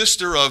the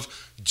sister of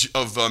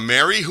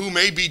Mary, who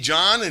may be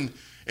John,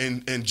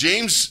 and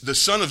James, the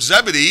son of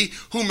Zebedee,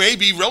 who may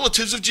be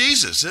relatives of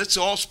Jesus. That's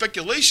all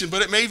speculation,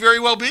 but it may very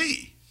well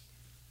be.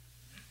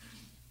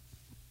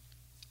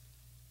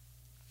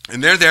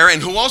 And they're there,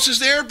 and who else is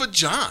there but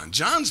John?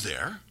 John's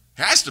there.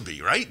 Has to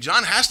be, right?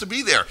 John has to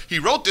be there. He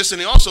wrote this, and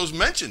he also is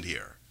mentioned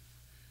here.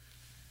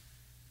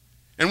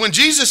 And when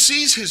Jesus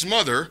sees his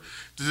mother,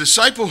 the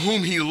disciple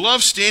whom he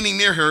loves standing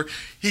near her,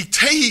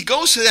 he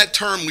goes to that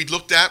term we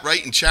looked at,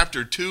 right, in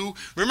chapter 2.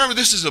 Remember,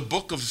 this is the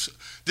book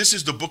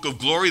of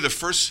glory. The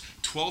first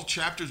 12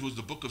 chapters was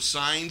the book of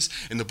signs.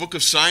 And the book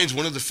of signs,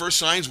 one of the first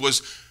signs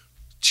was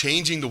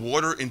changing the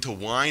water into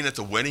wine at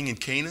the wedding in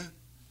Cana.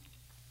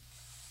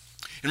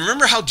 And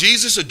remember how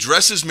Jesus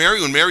addresses Mary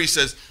when Mary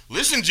says,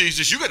 listen,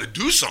 Jesus, you got to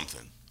do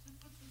something.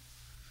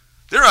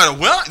 They're out of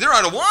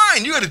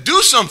wine. You got to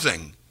do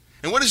something.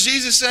 And what does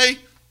Jesus say?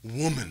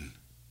 Woman.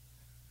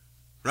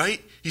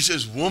 Right? He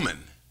says, woman.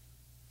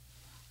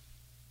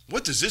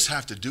 What does this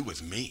have to do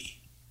with me?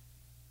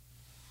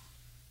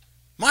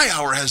 My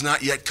hour has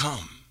not yet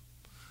come.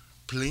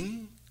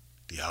 Pling,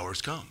 the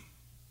hour's come.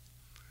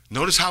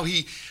 Notice how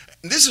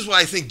this is why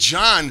I think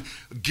John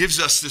gives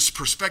us this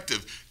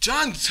perspective.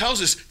 John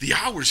tells us the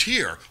hour's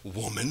here,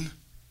 woman.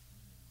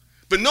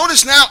 But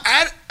notice now,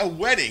 at a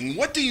wedding,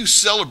 what do you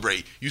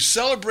celebrate? You're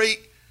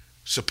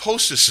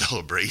supposed to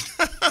celebrate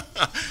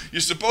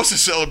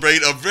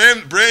a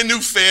brand new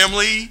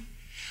family.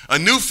 A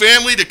new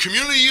family. The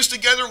community used to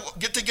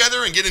get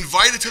together and get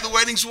invited to the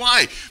weddings.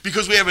 Why?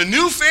 Because we have a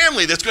new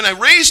family that's going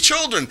to raise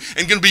children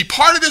and going to be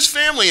part of this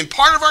family and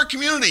part of our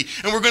community.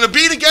 And we're going to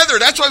be together.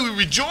 That's why we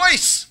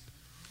rejoice.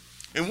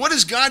 And what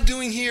is God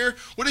doing here?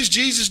 What is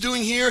Jesus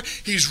doing here?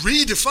 He's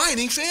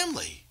redefining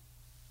family.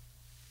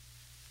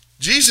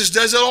 Jesus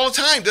does that all the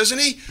time, doesn't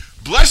he?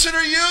 Blessed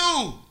are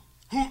you,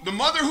 the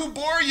mother who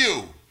bore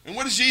you. And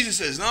what does Jesus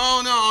say?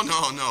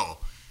 No.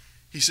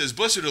 He says,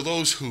 blessed are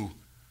those who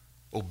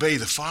obey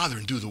the Father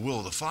and do the will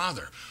of the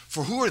Father.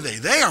 For who are they?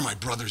 They are my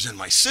brothers and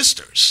my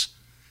sisters.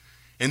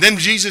 And then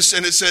Jesus,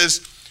 and it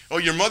says, oh,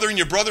 your mother and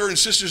your brother and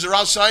sisters are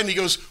outside. And he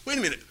goes, wait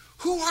a minute.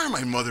 Who are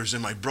my mothers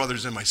and my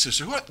brothers and my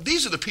sisters?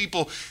 These are the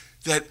people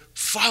that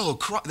follow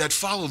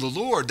the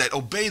Lord, that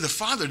obey the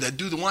Father, that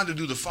want to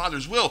do the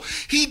Father's will.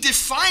 He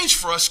defines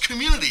for us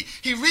community.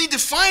 He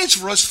redefines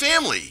for us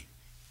family.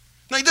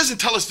 Now, he doesn't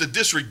tell us to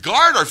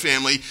disregard our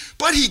family,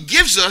 but he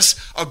gives us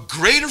a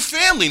greater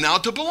family now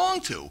to belong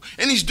to.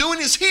 And he's doing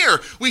this here.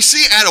 We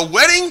see at a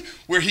wedding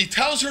where he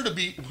tells her to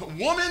be a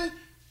woman.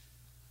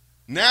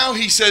 Now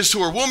he says to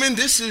her, woman,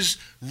 this is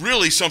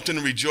really something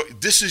to rejoice.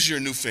 This is your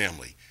new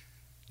family.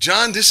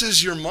 John, this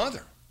is your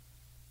mother.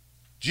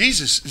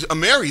 Jesus,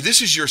 Mary,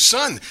 this is your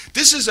son.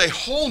 This is a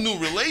whole new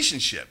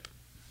relationship.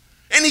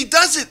 And he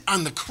does it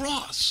on the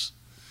cross.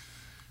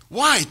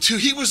 Why?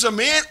 He was a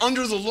man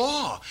under the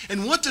law.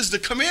 And what does the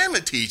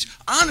commandment teach?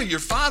 Honor your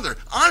father,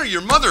 honor your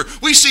mother.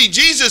 We see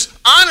Jesus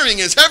honoring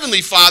his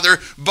heavenly Father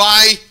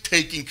by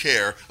taking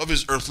care of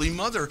his earthly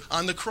mother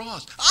on the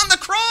cross. On the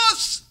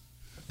cross!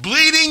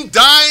 Bleeding,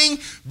 dying,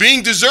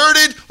 being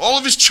deserted, all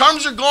of his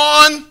chums are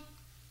gone.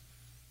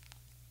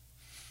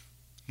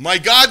 My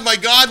God,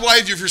 why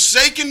have you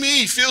forsaken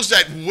me? He feels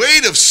that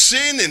weight of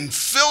sin and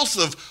filth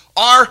of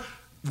our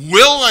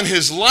will on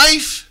his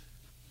life.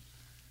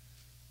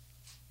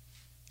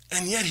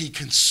 And yet he's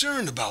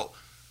concerned about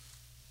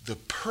the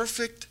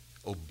perfect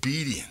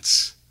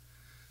obedience,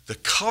 the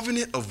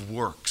covenant of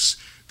works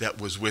that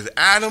was with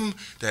Adam,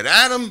 that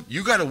Adam,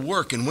 you got to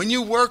work. And when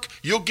you work,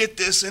 you'll get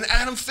this. And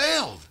Adam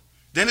failed.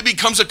 Then it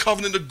becomes a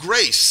covenant of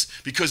grace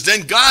because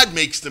then God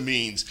makes the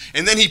means.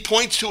 And then he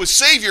points to a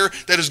Savior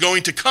that is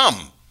going to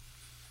come.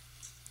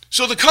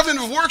 So the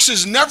covenant of works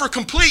is never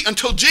complete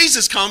until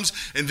Jesus comes,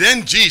 and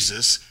then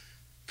Jesus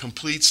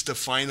completes the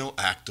final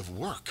act of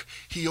work.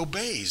 He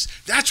obeys.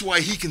 That's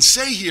why he can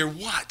say here,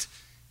 what?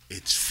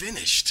 It's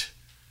finished.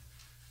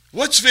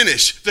 What's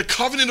finished? The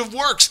covenant of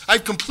works.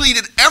 I've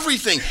completed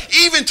everything,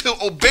 even to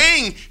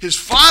obeying his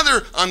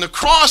Father on the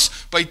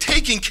cross by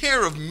taking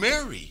care of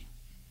Mary.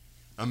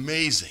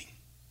 Amazing.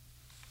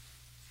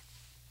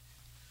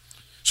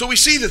 So we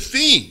see the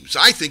themes.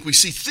 I think we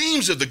see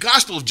themes of the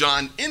Gospel of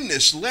John in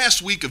this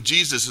last week of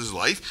Jesus'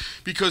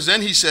 life, because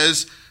then he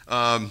says,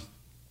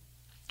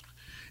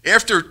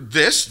 after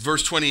this,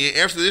 verse 28,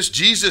 after this,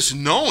 Jesus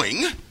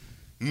knowing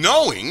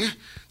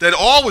that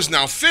all was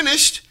now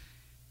finished,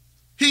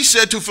 he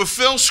said to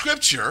fulfill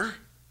Scripture.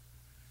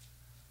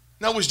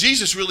 Now, was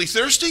Jesus really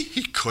thirsty?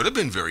 He could have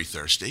been very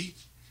thirsty.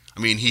 I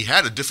mean, he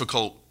had a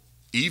difficult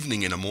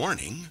evening and a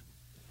morning.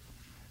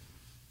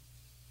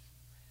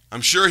 I'm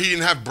sure he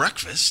didn't have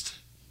breakfast.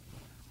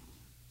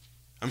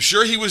 I'm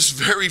sure he was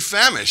very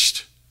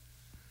famished.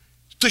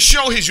 To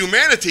show his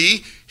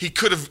humanity, he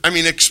could have,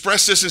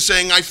 expressed this in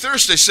saying, I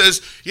thirst. It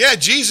says, yeah,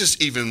 Jesus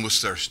even was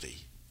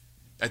thirsty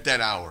at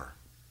that hour,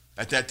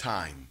 at that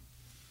time.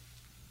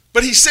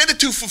 But he said it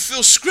to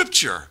fulfill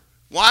Scripture.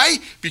 Why?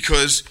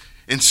 Because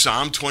in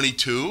Psalm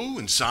 22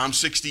 and Psalm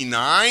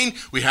 69,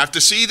 we have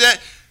to see that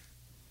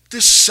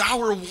this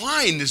sour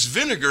wine, this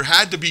vinegar,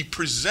 had to be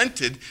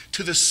presented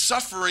to the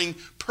suffering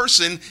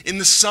person in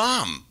the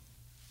psalm.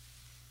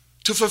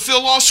 to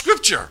fulfill all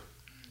Scripture.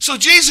 So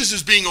Jesus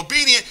is being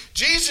obedient.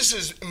 Jesus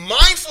is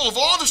mindful of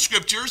all the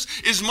Scriptures,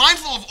 is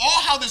mindful of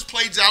all how this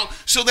plays out,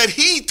 so that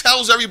he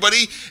tells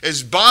everybody,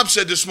 as Bob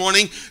said this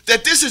morning,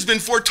 that this has been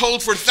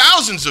foretold for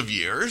thousands of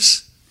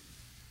years,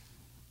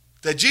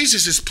 that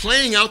Jesus is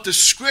playing out the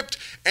script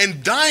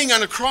and dying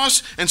on a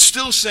cross and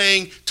still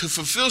saying, to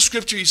fulfill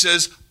Scripture, he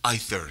says, I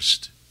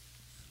thirst.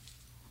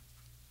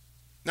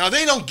 Now,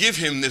 they don't give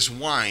him this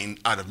wine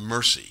out of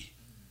mercy.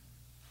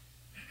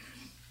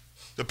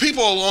 The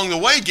people along the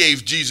way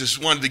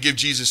wanted to give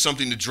Jesus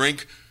something to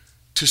drink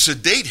to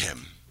sedate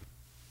him.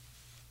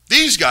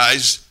 These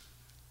guys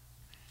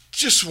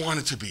just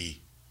wanted to be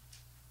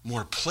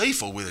more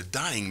playful with a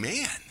dying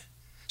man.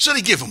 So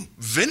they give him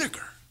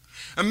vinegar.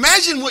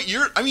 Imagine what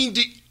I'm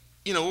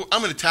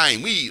an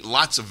Italian. We eat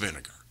lots of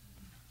vinegar.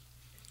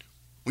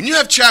 When you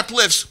have chapped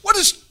lips, what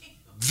does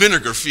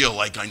vinegar feel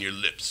like on your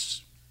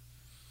lips?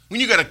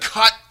 When you got a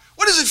cut,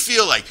 what does it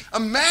feel like?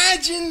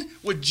 Imagine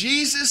what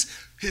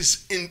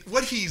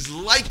what he's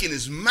like in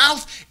his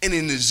mouth and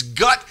in his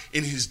gut,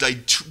 in his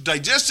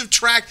digestive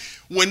tract.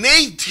 When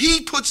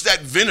he puts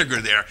that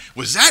vinegar there,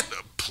 was that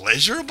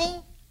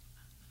pleasurable?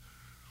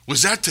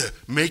 Was that to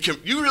make him,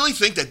 you really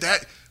think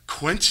that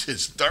quenched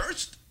his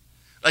thirst?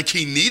 Like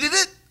he needed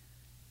it?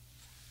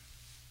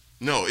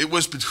 No, it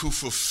was to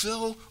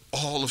fulfill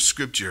all of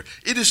Scripture.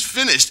 It is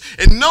finished.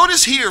 And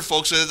notice here,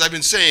 folks, as I've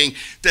been saying,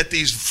 that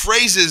these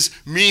phrases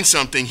mean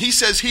something. He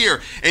says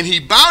here, and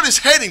he bowed his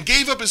head and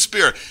gave up his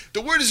spirit.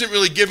 The word isn't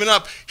really given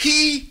up.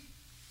 He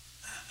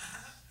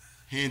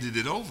handed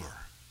it over.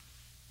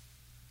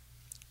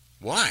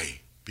 Why?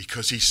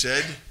 Because he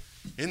said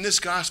in this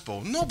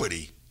gospel,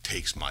 nobody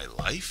takes my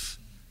life.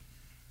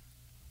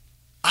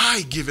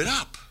 I give it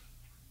up.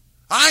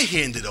 I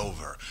hand it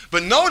over.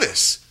 But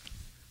notice,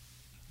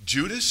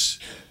 Judas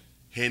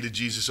handed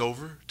Jesus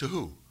over to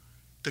who?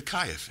 To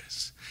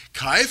Caiaphas.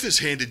 Caiaphas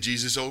handed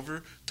Jesus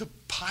over to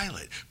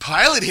Pilate.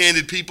 Pilate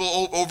handed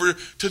people over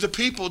to the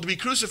people to be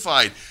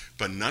crucified.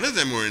 But none of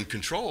them were in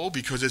control,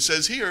 because it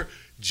says here,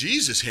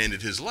 Jesus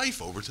handed his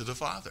life over to the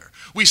Father.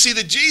 We see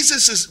that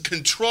Jesus is in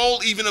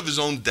control even of his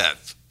own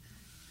death,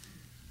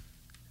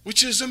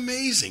 which is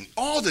amazing.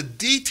 All the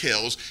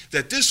details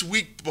that this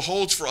week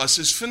beholds for us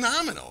is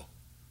phenomenal.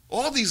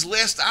 All these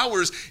last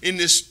hours in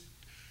this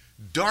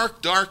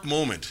dark, dark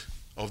moment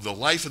of the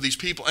life of these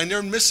people, and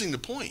they're missing the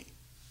point.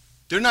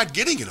 They're not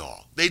getting it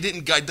all. They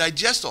didn't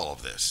digest all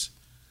of this.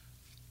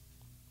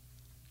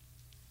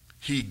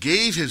 He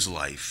gave his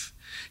life.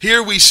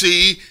 Here we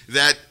see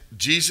that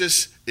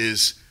Jesus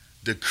is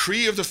the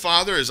decree of the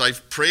Father, as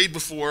I've prayed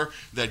before,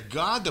 that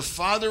God the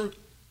Father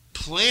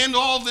planned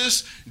all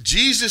this.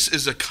 Jesus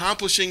is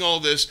accomplishing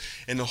all this,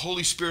 and the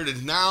Holy Spirit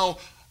is now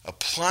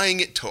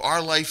applying it to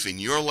our life and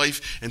your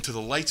life and to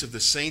the lights of the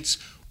saints,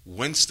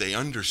 whence they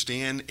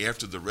understand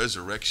after the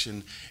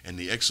resurrection and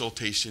the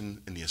exaltation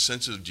and the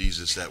ascension of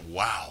Jesus that,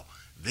 wow,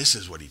 this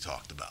is what he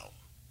talked about.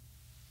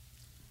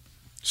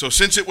 So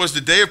since it was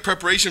the day of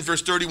preparation,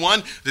 verse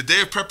 31, the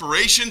day of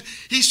preparation,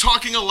 he's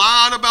talking a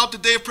lot about the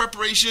day of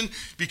preparation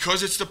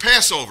because it's the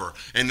Passover.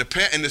 And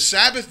the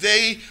Sabbath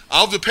day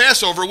of the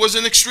Passover was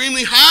an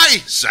extremely high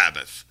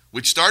Sabbath,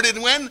 which started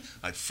when?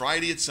 At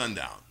Friday at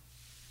sundown.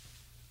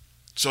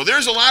 So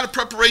there's a lot of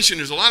preparation.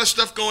 There's a lot of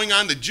stuff going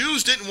on. The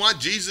Jews didn't want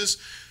Jesus.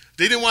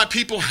 They didn't want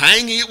people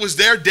hanging. It was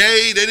their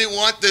day. They didn't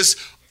want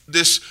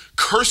this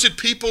cursed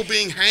people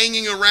being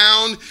hanging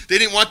around. They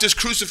didn't want this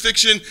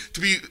crucifixion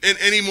to be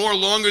any more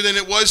longer than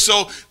it was.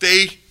 So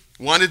they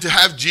wanted to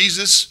have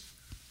Jesus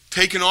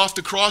taken off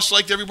the cross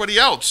like everybody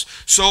else.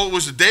 So it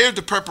was the day of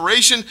the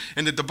preparation,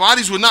 and that the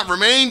bodies would not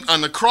remain on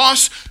the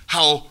cross.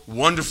 How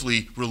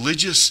wonderfully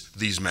religious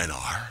these men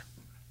are.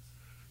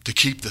 To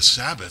keep the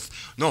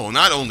Sabbath. No,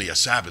 not only a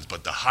Sabbath,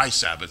 but the high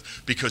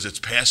Sabbath, because it's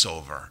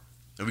Passover.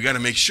 And we got to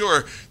make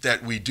sure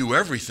that we do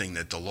everything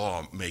that the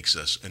law makes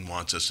us and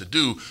wants us to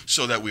do,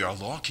 so that we are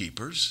law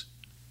keepers.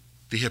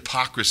 The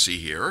hypocrisy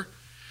here.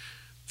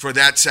 For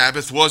that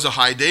Sabbath was a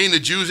high day, and the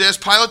Jews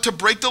asked Pilate to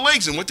break the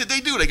legs. And what did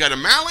they do? They got a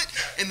mallet,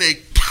 and they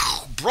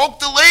broke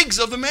the legs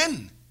of the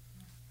men.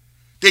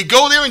 They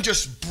go there and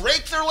just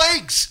break their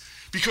legs.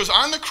 Because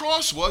on the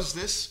cross was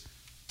this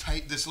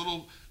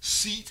little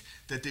seat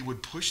that they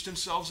would push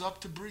themselves up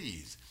to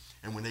breathe.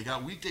 And when they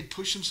got weak, they'd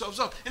push themselves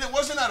up. And it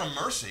wasn't out of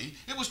mercy.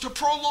 It was to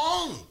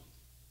prolong.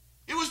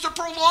 It was to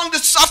prolong the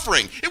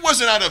suffering. It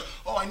wasn't out of,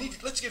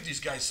 let's give these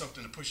guys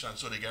something to push on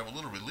so they have a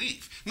little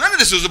relief. None of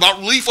this was about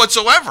relief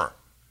whatsoever.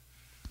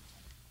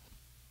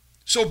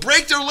 So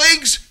break their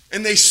legs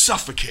and they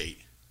suffocate.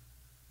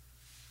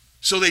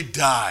 So they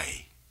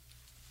die.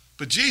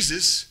 But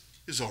Jesus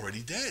is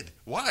already dead.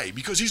 Why?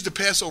 Because he's the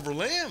Passover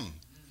lamb.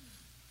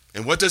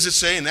 And what does it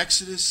say in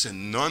Exodus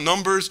and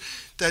Numbers?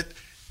 That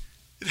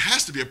it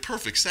has to be a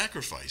perfect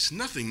sacrifice.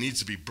 Nothing needs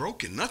to be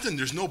broken. Nothing,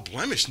 there's no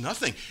blemish,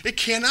 nothing. It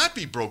cannot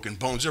be broken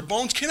bones. Their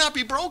bones cannot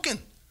be broken.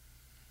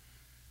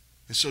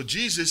 And so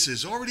Jesus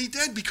is already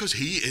dead because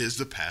he is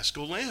the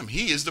Paschal lamb.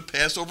 He is the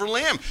Passover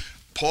lamb.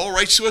 Paul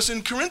writes to us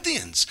in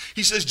Corinthians.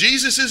 He says,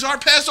 Jesus is our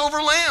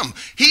Passover lamb.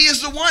 He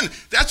is the one.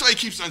 That's why he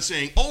keeps on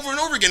saying over and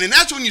over again. And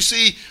that's when you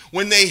see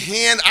when they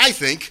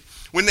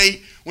when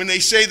they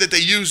say that they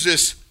use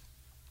this,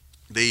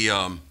 they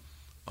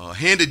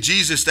handed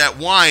Jesus that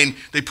wine,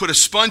 they put a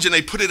sponge and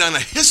they put it on a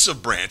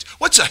hyssop branch.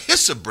 What's a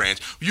hyssop branch?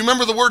 You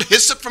remember the word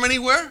hyssop from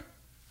anywhere?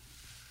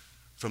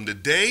 From the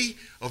day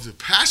of the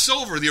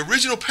Passover, the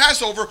original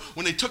Passover,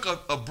 when they took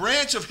a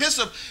branch of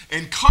hyssop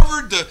and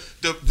covered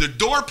the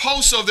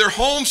doorposts of their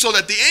home so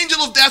that the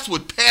angel of death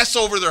would pass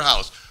over their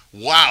house.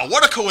 Wow,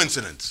 what a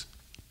coincidence.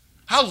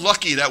 How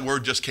lucky that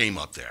word just came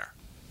up there.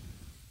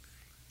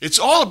 It's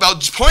all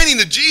about pointing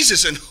to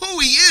Jesus and who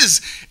he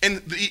is. And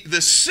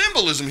the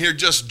symbolism here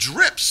just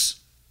drips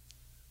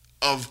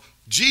of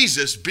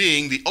Jesus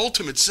being the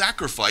ultimate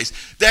sacrifice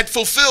that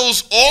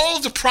fulfills all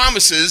of the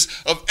promises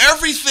of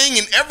everything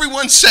and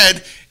everyone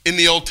said in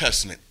the Old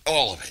Testament.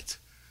 All of it.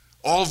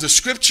 All of the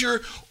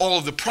scripture, all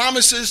of the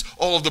promises,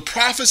 all of the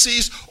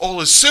prophecies, all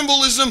the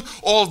symbolism,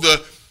 all of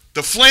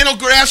the flannel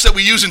graphs that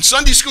we use in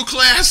Sunday school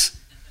class.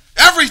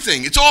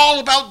 Everything. It's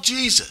all about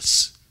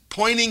Jesus.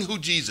 Pointing who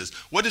Jesus.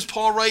 What does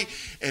Paul write?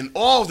 And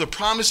all of the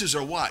promises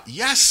are what?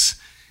 Yes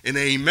and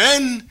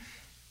amen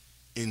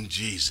in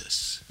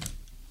Jesus.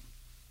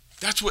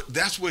 That's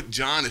what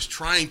John is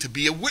trying to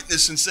be a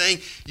witness and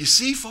saying, you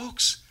see,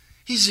 folks,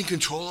 he's in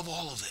control of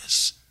all of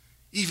this,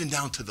 even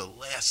down to the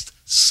last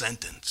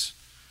sentence.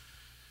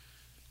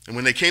 And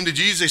when they came to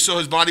Jesus, they saw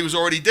his body was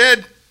already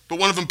dead, but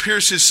one of them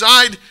pierced his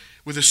side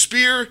with a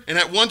spear, and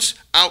at once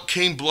out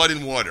came blood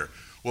and water.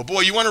 Well,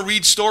 boy, you want to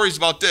read stories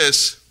about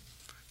this.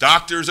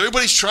 Doctors,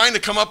 everybody's trying to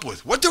come up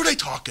with, what are they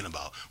talking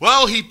about?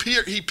 Well, he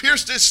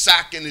pierced this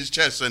sack in his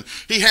chest, and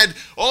he had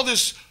all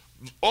this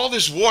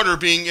water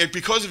being,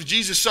 because of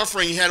Jesus'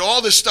 suffering, he had all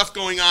this stuff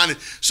going on.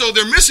 So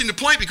they're missing the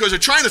point because they're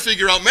trying to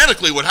figure out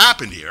medically what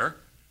happened here.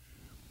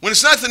 When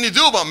it's nothing to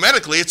do about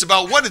medically, it's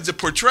about what it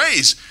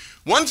portrays.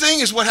 One thing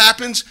is what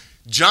happens.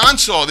 John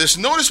saw this.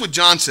 Notice what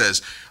John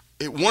says.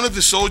 One of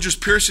the soldiers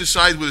pierced his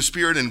side with a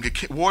spear, and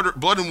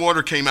blood and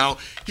water came out.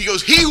 He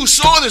goes, he who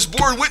saw this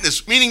bore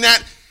witness, meaning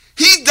that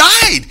he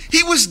died.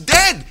 He was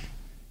dead.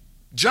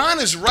 John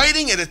is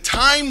writing at a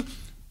time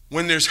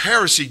when there's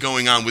heresy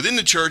going on within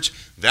the church.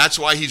 That's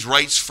why he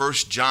writes 1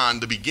 John,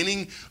 the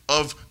beginning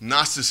of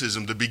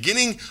Gnosticism, the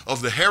beginning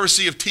of the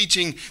heresy of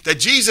teaching that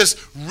Jesus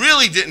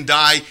really didn't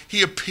die.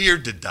 He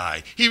appeared to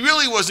die. He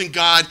really wasn't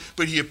God,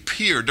 but he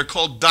appeared. They're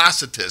called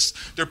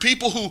Docetists. They're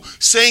people who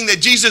saying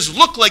that Jesus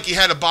looked like he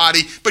had a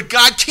body, but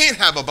God can't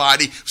have a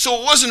body, so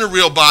it wasn't a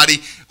real body.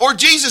 Or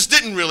Jesus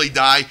didn't really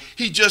die.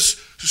 He just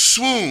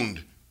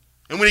swooned.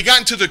 And when he got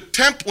into the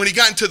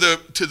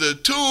the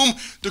tomb,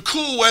 the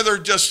cool weather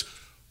just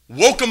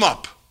woke him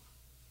up.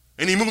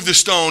 And he moved the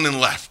stone and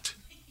left.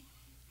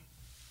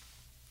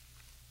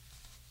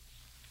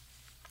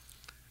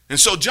 And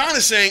so John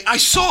is saying, I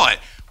saw it.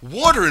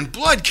 Water and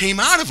blood came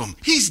out of him.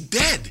 He's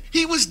dead.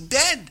 He was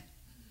dead.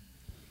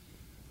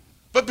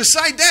 But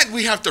beside that,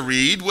 we have to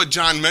read what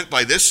John meant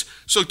by this.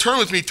 So turn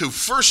with me to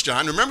 1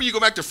 John. Remember, you go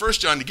back to 1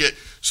 John to get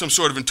some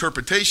sort of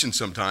interpretation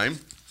sometime.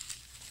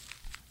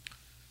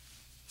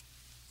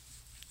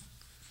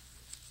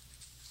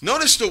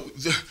 Notice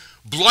the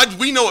blood.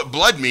 We know what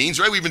blood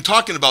means, right? We've been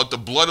talking about the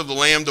blood of the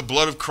Lamb, the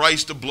blood of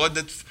Christ, the blood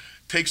that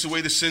takes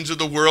away the sins of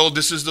the world.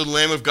 This is the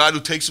Lamb of God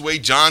who takes away.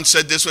 John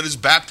said this with his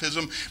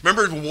baptism.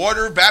 Remember the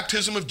water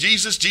baptism of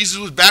Jesus? Jesus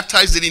was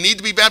baptized. Did he need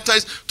to be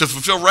baptized to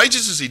fulfill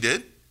righteousness? He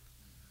did.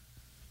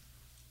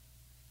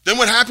 Then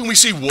what happened? We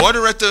see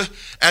water at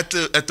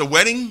the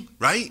wedding,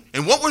 right?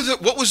 And what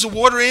was the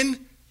water in?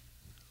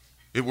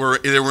 They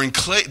were in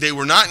clay. They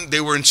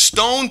were in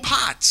stone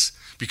pots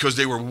because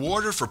they were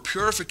water for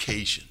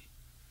purification.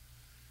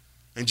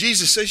 And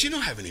Jesus says, you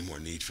don't have any more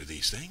need for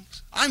these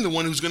things. I'm the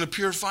one who's going to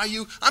purify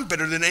you. I'm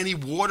better than any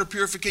water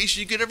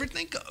purification you could ever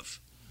think of.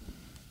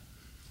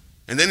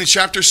 And then in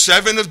chapter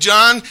 7 of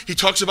John, he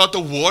talks about the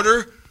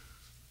water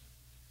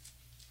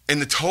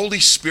and the Holy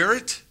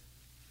Spirit.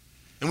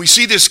 And we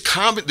see this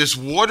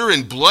water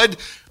and blood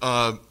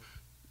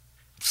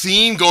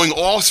theme going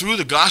all through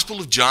the Gospel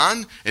of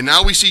John. And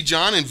now we see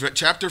John in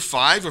chapter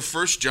 5 of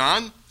 1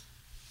 John.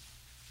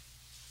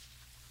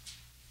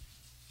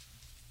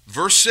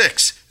 Verse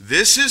 6,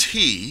 this is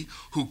he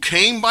who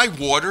came by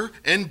water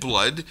and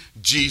blood,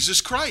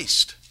 Jesus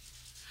Christ.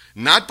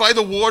 Not by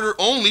the water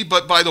only,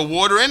 but by the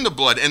water and the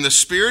blood. And the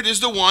Spirit is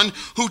the one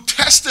who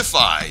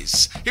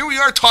testifies. Here we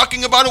are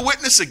talking about a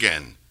witness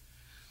again.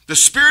 The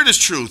Spirit is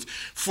truth,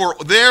 for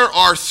there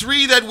are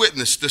three that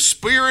witness, the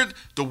Spirit,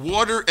 the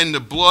water, and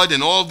the blood,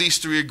 and all these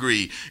three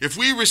agree. If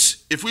we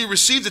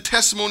receive the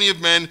testimony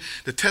of men,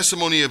 the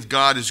testimony of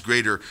God is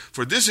greater.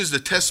 For this is the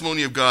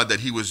testimony of God,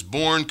 that he was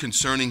born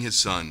concerning his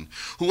Son.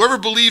 Whoever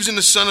believes in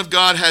the Son of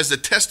God has the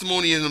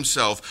testimony in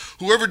himself.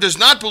 Whoever does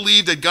not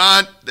believe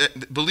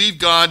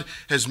God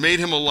has made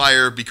him a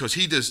liar, because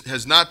he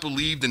has not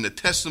believed in the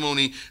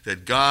testimony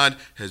that God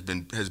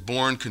has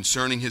borne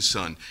concerning his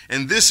Son.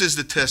 And this is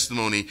the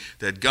testimony,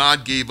 that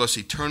God gave us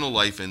eternal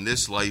life, and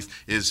this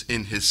life is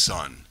in his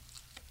Son.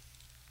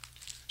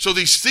 So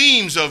these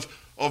themes of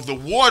of the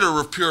water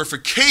of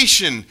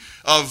purification,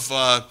 of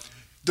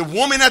the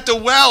woman at the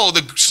well,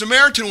 the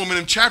Samaritan woman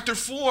in chapter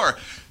 4.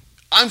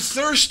 I'm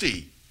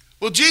thirsty.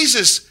 Well,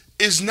 Jesus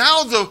is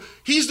now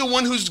he's the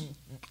one who's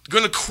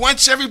going to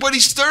quench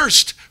everybody's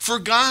thirst for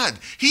God.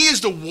 He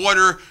is the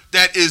water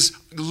that is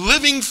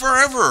living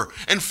forever.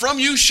 And from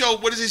you shall,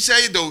 what does he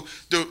say?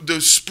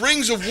 The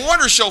springs of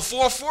water shall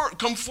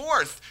come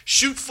forth,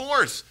 shoot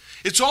forth.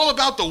 It's all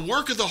about the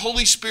work of the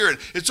Holy Spirit.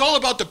 It's all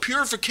about the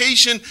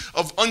purification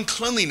of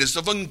uncleanliness,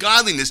 of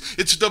ungodliness.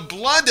 It's the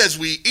blood as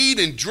we eat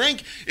and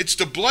drink. It's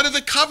the blood of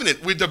the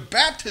covenant. With the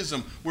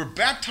baptism, we're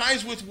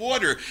baptized with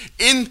water.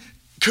 In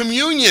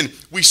communion,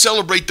 we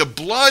celebrate the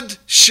blood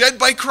shed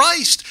by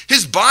Christ,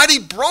 his body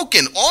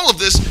broken. All of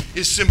this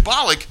is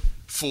symbolic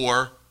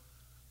for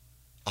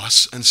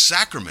us and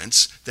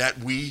sacraments that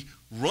we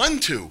run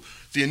to.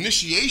 The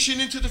initiation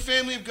into the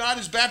family of God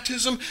is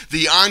baptism.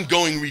 The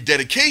ongoing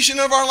rededication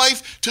of our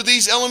life to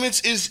these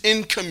elements is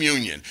in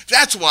communion.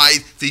 That's why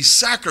these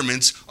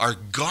sacraments are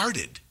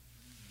guarded.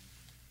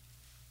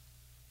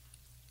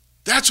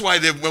 That's why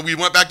when we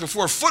went back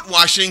before, foot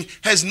washing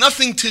has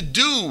nothing to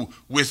do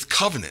with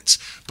covenants.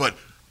 But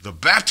the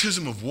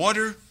baptism of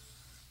water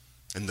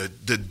and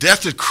the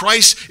death of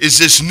Christ is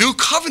this new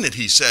covenant,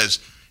 he says,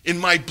 in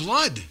my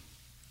blood.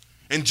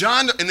 And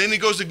then he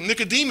goes to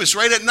Nicodemus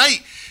right at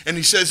night, and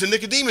he says to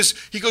Nicodemus,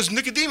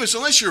 Nicodemus,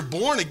 unless you're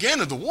born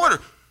again of the water,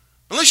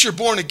 unless you're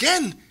born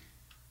again,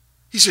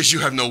 he says, you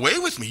have no way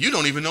with me. You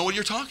don't even know what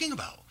you're talking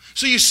about.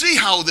 So you see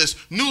how this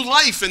new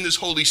life and this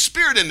Holy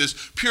Spirit and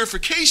this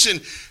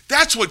purification,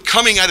 that's what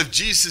coming out of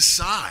Jesus'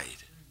 side.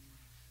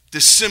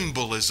 The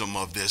symbolism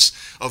of this,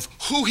 of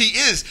who he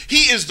is.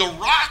 He is the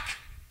rock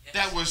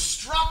that was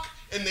struck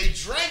and they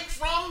drank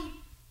from.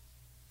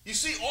 You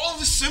see, all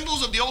the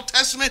symbols of the Old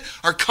Testament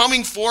are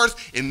coming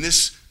forth in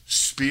this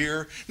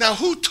spear. Now,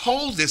 who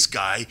told this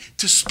guy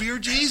to spear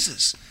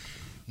Jesus?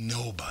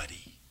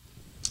 Nobody.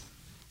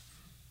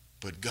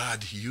 But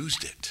God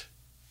used it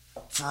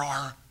for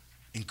our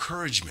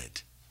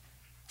encouragement,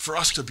 for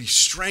us to be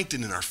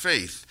strengthened in our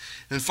faith.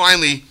 And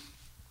finally,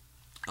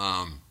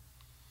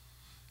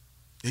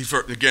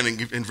 again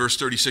in verse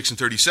 36 and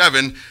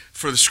 37,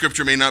 for the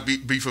scripture may not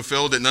be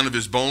fulfilled that none of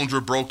his bones were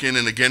broken.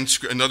 And again,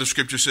 another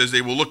scripture says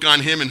they will look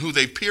on him and who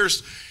they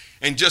pierced.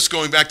 And just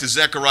going back to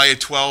Zechariah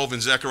 12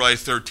 and Zechariah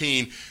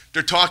 13,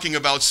 they're talking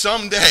about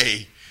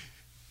someday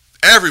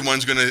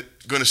everyone's going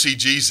to see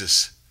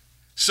Jesus.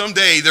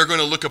 Someday they're going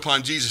to look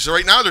upon Jesus. So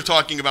right now they're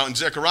talking about in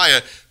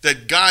Zechariah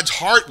that God's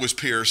heart was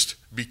pierced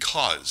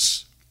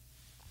because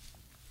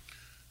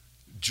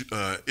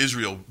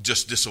Israel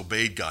just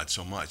disobeyed God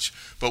so much.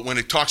 But when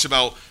it talks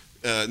about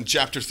in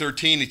chapter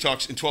 13, in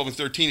 12 and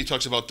 13, he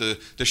talks about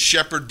the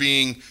shepherd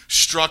being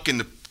struck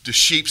and the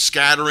sheep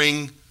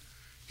scattering.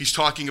 He's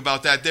talking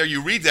about that there.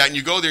 You read that and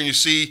you go there and you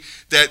see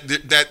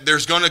that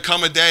there's going to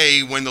come a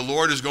day when the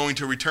Lord is going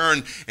to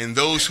return and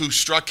those who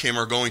struck him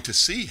are going to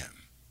see him.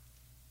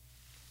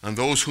 And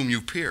those whom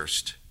you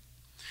pierced.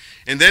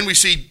 And then we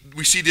see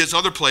these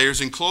other players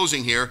in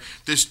closing here.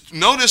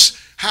 Notice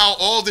how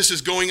all this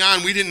is going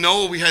on. We didn't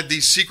know we had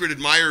these secret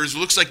admirers. It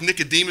looks like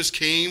Nicodemus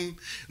came.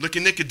 Look,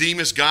 at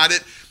Nicodemus got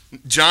it.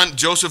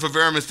 Joseph of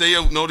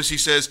Arimathea, notice he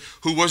says,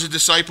 who was a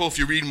disciple. If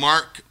you read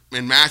Mark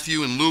and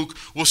Matthew and Luke,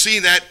 we'll see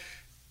that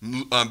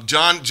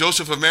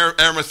Joseph of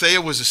Arimathea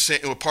was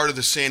a part of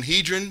the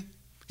Sanhedrin.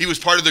 He was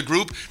part of the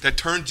group that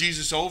turned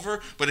Jesus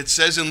over. But it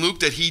says in Luke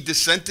that he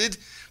dissented.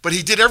 But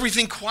he did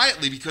everything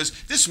quietly because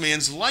this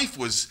man's life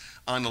was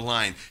on the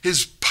line.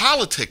 His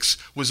politics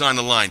was on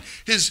the line.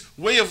 His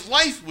way of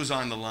life was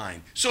on the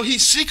line. So he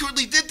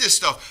secretly did this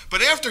stuff.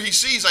 But after he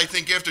sees, I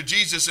think, after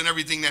Jesus and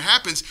everything that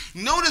happens,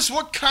 notice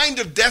what kind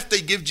of death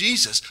they give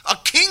Jesus. A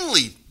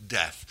kingly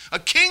death. A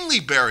kingly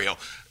burial.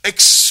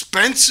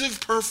 Expensive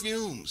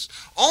perfumes.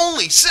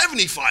 Only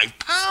 75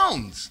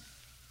 pounds.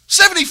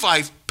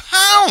 75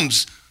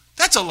 pounds.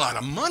 That's a lot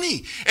of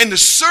money. And the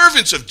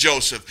servants of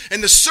Joseph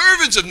and the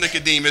servants of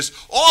Nicodemus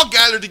all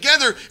gather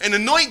together and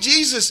anoint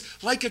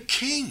Jesus like a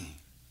king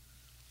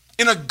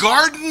in a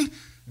garden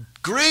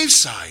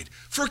graveside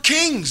for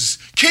kings.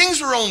 Kings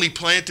were only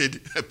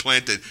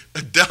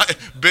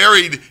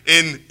buried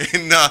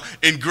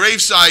in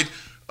graveside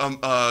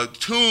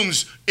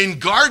tombs in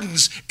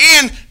gardens,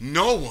 and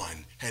no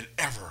one had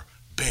ever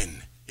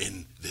been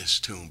in this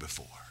tomb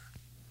before,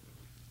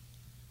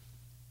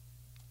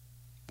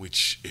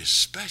 which is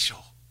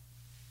special.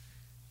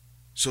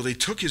 So they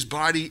took his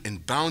body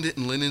and bound it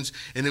in linens,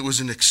 and it was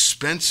an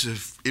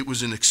expensive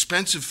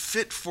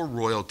fit for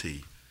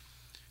royalty.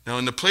 Now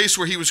in the place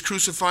where he was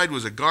crucified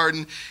was a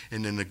garden,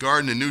 and in the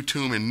garden a new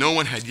tomb, and no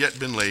one had yet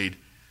been laid.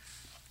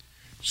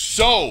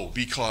 So,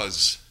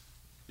 because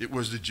it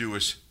was the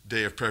Jewish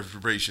day of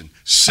preparation,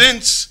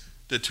 since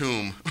the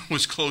tomb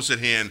was close at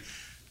hand,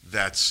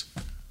 that's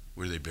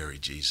where they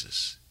buried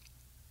Jesus.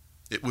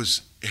 It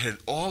had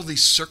all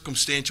these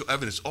circumstantial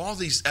evidence, all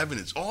these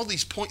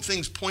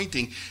things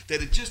pointing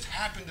that it just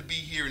happened to be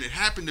here and it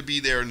happened to be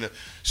there, and the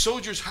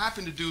soldiers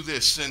happened to do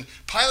this, and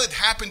Pilate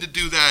happened to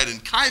do that,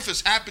 and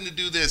Caiaphas happened to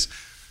do this.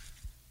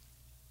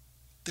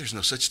 there's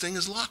no such thing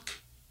as luck.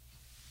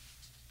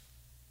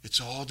 It's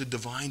all the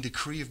divine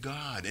decree of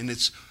God. And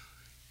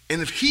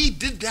if he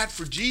did that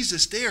for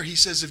Jesus there, he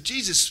says, if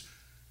Jesus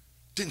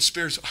didn't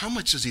spare us, how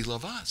much does he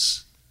love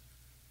us?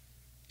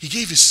 He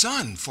gave his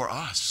son for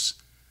us.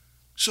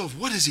 So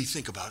what does he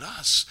think about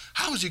us?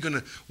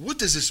 What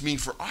does this mean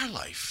for our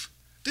life?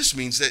 This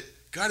means that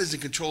God is in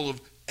control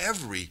of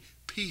every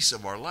piece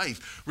of our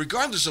life,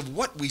 regardless of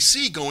what we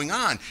see going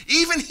on.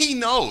 Even he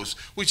knows,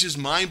 which is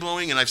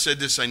mind-blowing, and I've said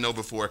this, I know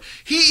before,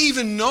 he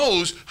even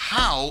knows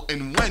how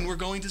and when we're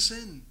going to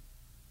sin.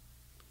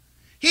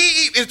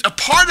 A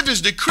part of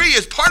his decree,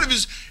 as part of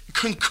his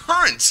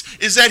concurrence,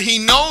 is that he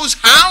knows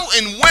how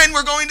and when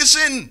we're going to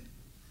sin,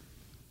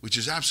 which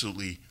is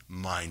absolutely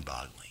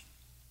mind-boggling.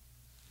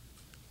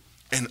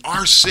 And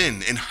our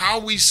sin, and how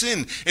we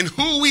sin, and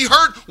who we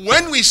hurt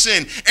when we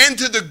sin, and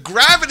to the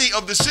gravity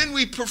of the sin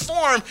we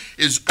perform,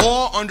 is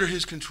all under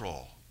his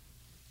control.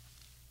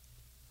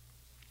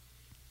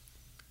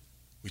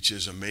 Which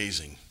is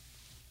amazing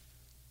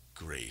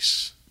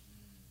grace.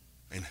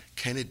 And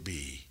can it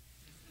be,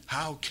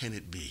 how can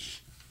it be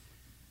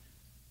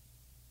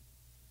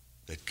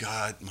that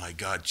God, my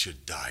God,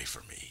 should die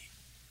for me?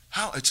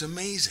 It's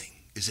amazing,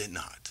 is it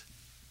not?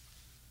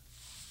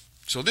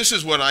 So this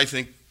is what I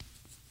think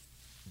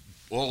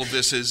all of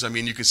this is. I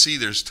mean, you can see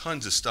there's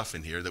tons of stuff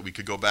in here that we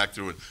could go back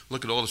through and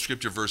look at all the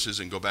scripture verses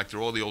and go back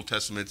through all the Old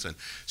Testaments and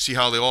see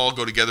how they all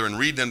go together and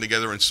read them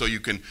together, and so you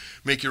can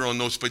make your own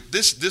notes. But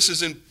this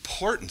is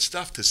important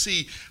stuff to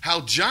see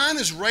how John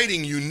is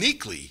writing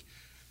uniquely.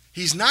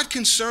 He's not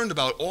concerned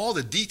about all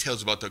the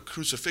details about the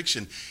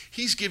crucifixion.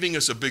 He's giving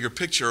us a bigger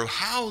picture of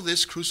how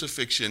this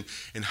crucifixion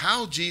and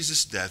how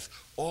Jesus' death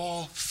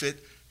all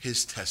fit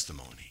his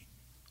testimony.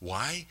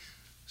 Why?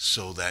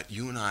 So that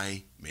you and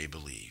I may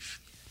believe.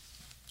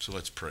 So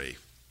let's pray.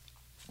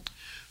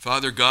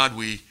 Father God,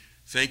 we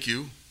thank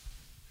you,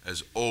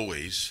 as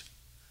always,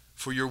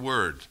 for your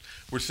word.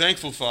 We're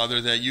thankful, Father,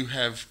 that you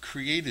have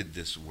created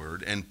this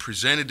word and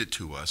presented it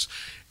to us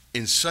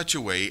in such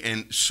a way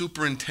and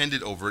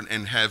superintended over it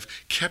and have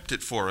kept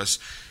it for us,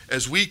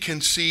 as we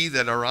can see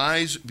that our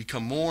eyes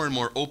become more and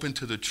more open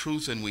to the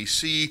truth, and we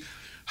see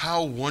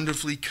how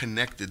wonderfully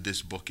connected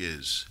this book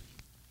is.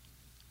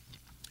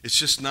 It's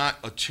just not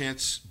a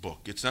chance book.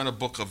 It's not a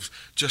book of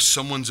just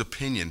someone's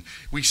opinion.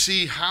 We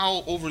see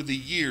how over the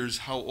years,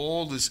 how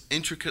all this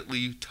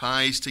intricately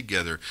ties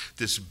together,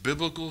 this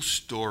biblical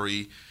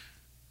story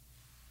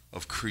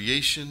of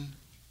creation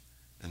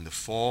and the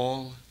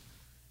fall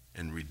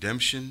and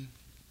redemption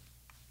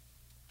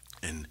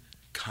and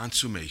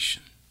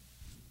consummation.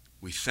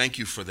 We thank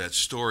you for that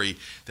story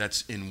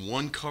that's in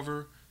one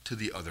cover to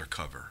the other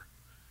cover.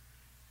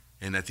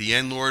 And at the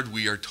end, Lord,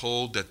 we are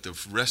told that the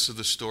rest of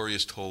the story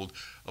is told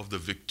of the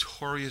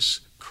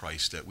victorious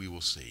Christ that we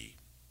will see.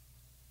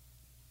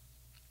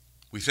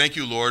 We thank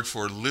you, Lord,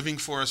 for living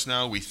for us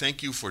now. We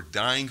thank you for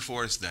dying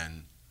for us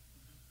then.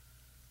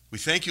 We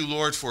thank you,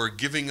 Lord, for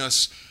giving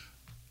us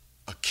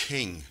a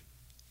king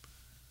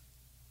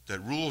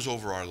that rules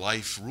over our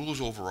life, rules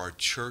over our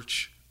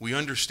church. We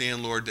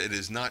understand, Lord, that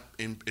it's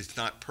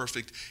not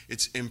perfect.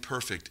 It's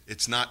imperfect.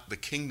 It's not the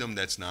kingdom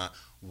that's not.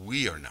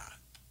 We are not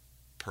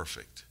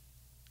perfect.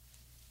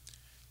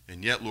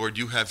 And yet, Lord,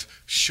 you have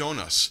shown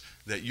us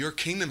that your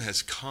kingdom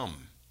has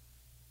come,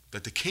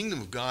 that the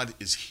kingdom of God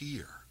is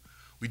here.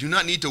 We do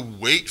not need to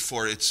wait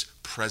for its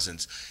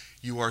presence.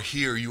 You are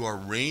here. You are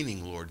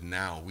reigning, Lord,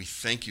 now. We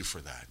thank you for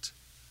that.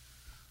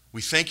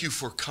 We thank you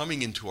for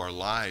coming into our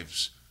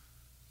lives.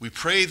 We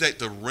pray that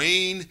the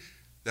reign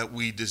that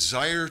we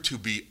desire to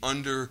be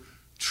under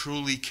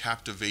truly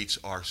captivates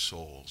our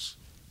souls,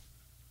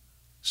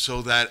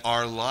 so that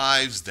our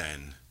lives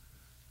then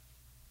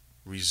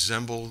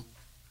resemble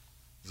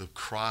the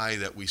cry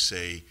that we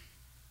say,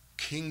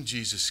 King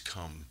Jesus,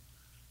 come.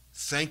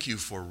 Thank you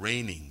for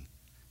reigning.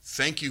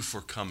 Thank you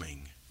for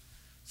coming.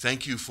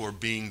 Thank you for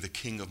being the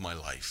king of my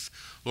life.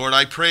 Lord,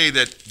 I pray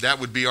that that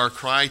would be our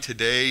cry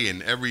today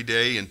and every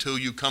day until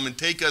you come and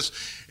take us.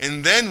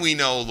 And then we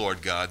know,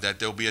 Lord God, that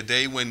there'll be a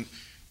day when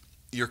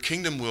your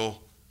kingdom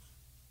will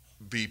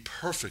be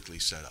perfectly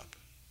set up.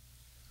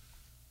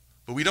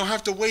 But we don't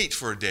have to wait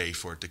for a day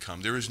for it to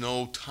come. There is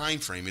no time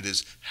frame. It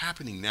is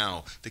happening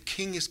now. The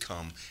King has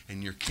come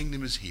and your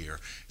kingdom is here.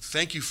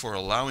 Thank you for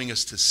allowing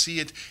us to see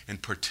it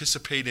and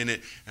participate in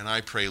it. And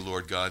I pray,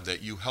 Lord God,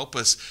 that you help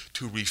us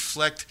to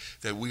reflect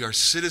that we are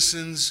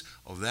citizens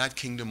of that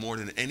kingdom more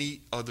than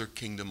any other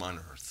kingdom on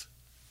earth.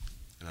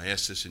 And I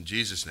ask this in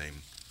Jesus' name.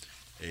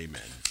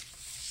 Amen.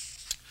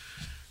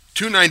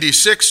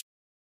 296.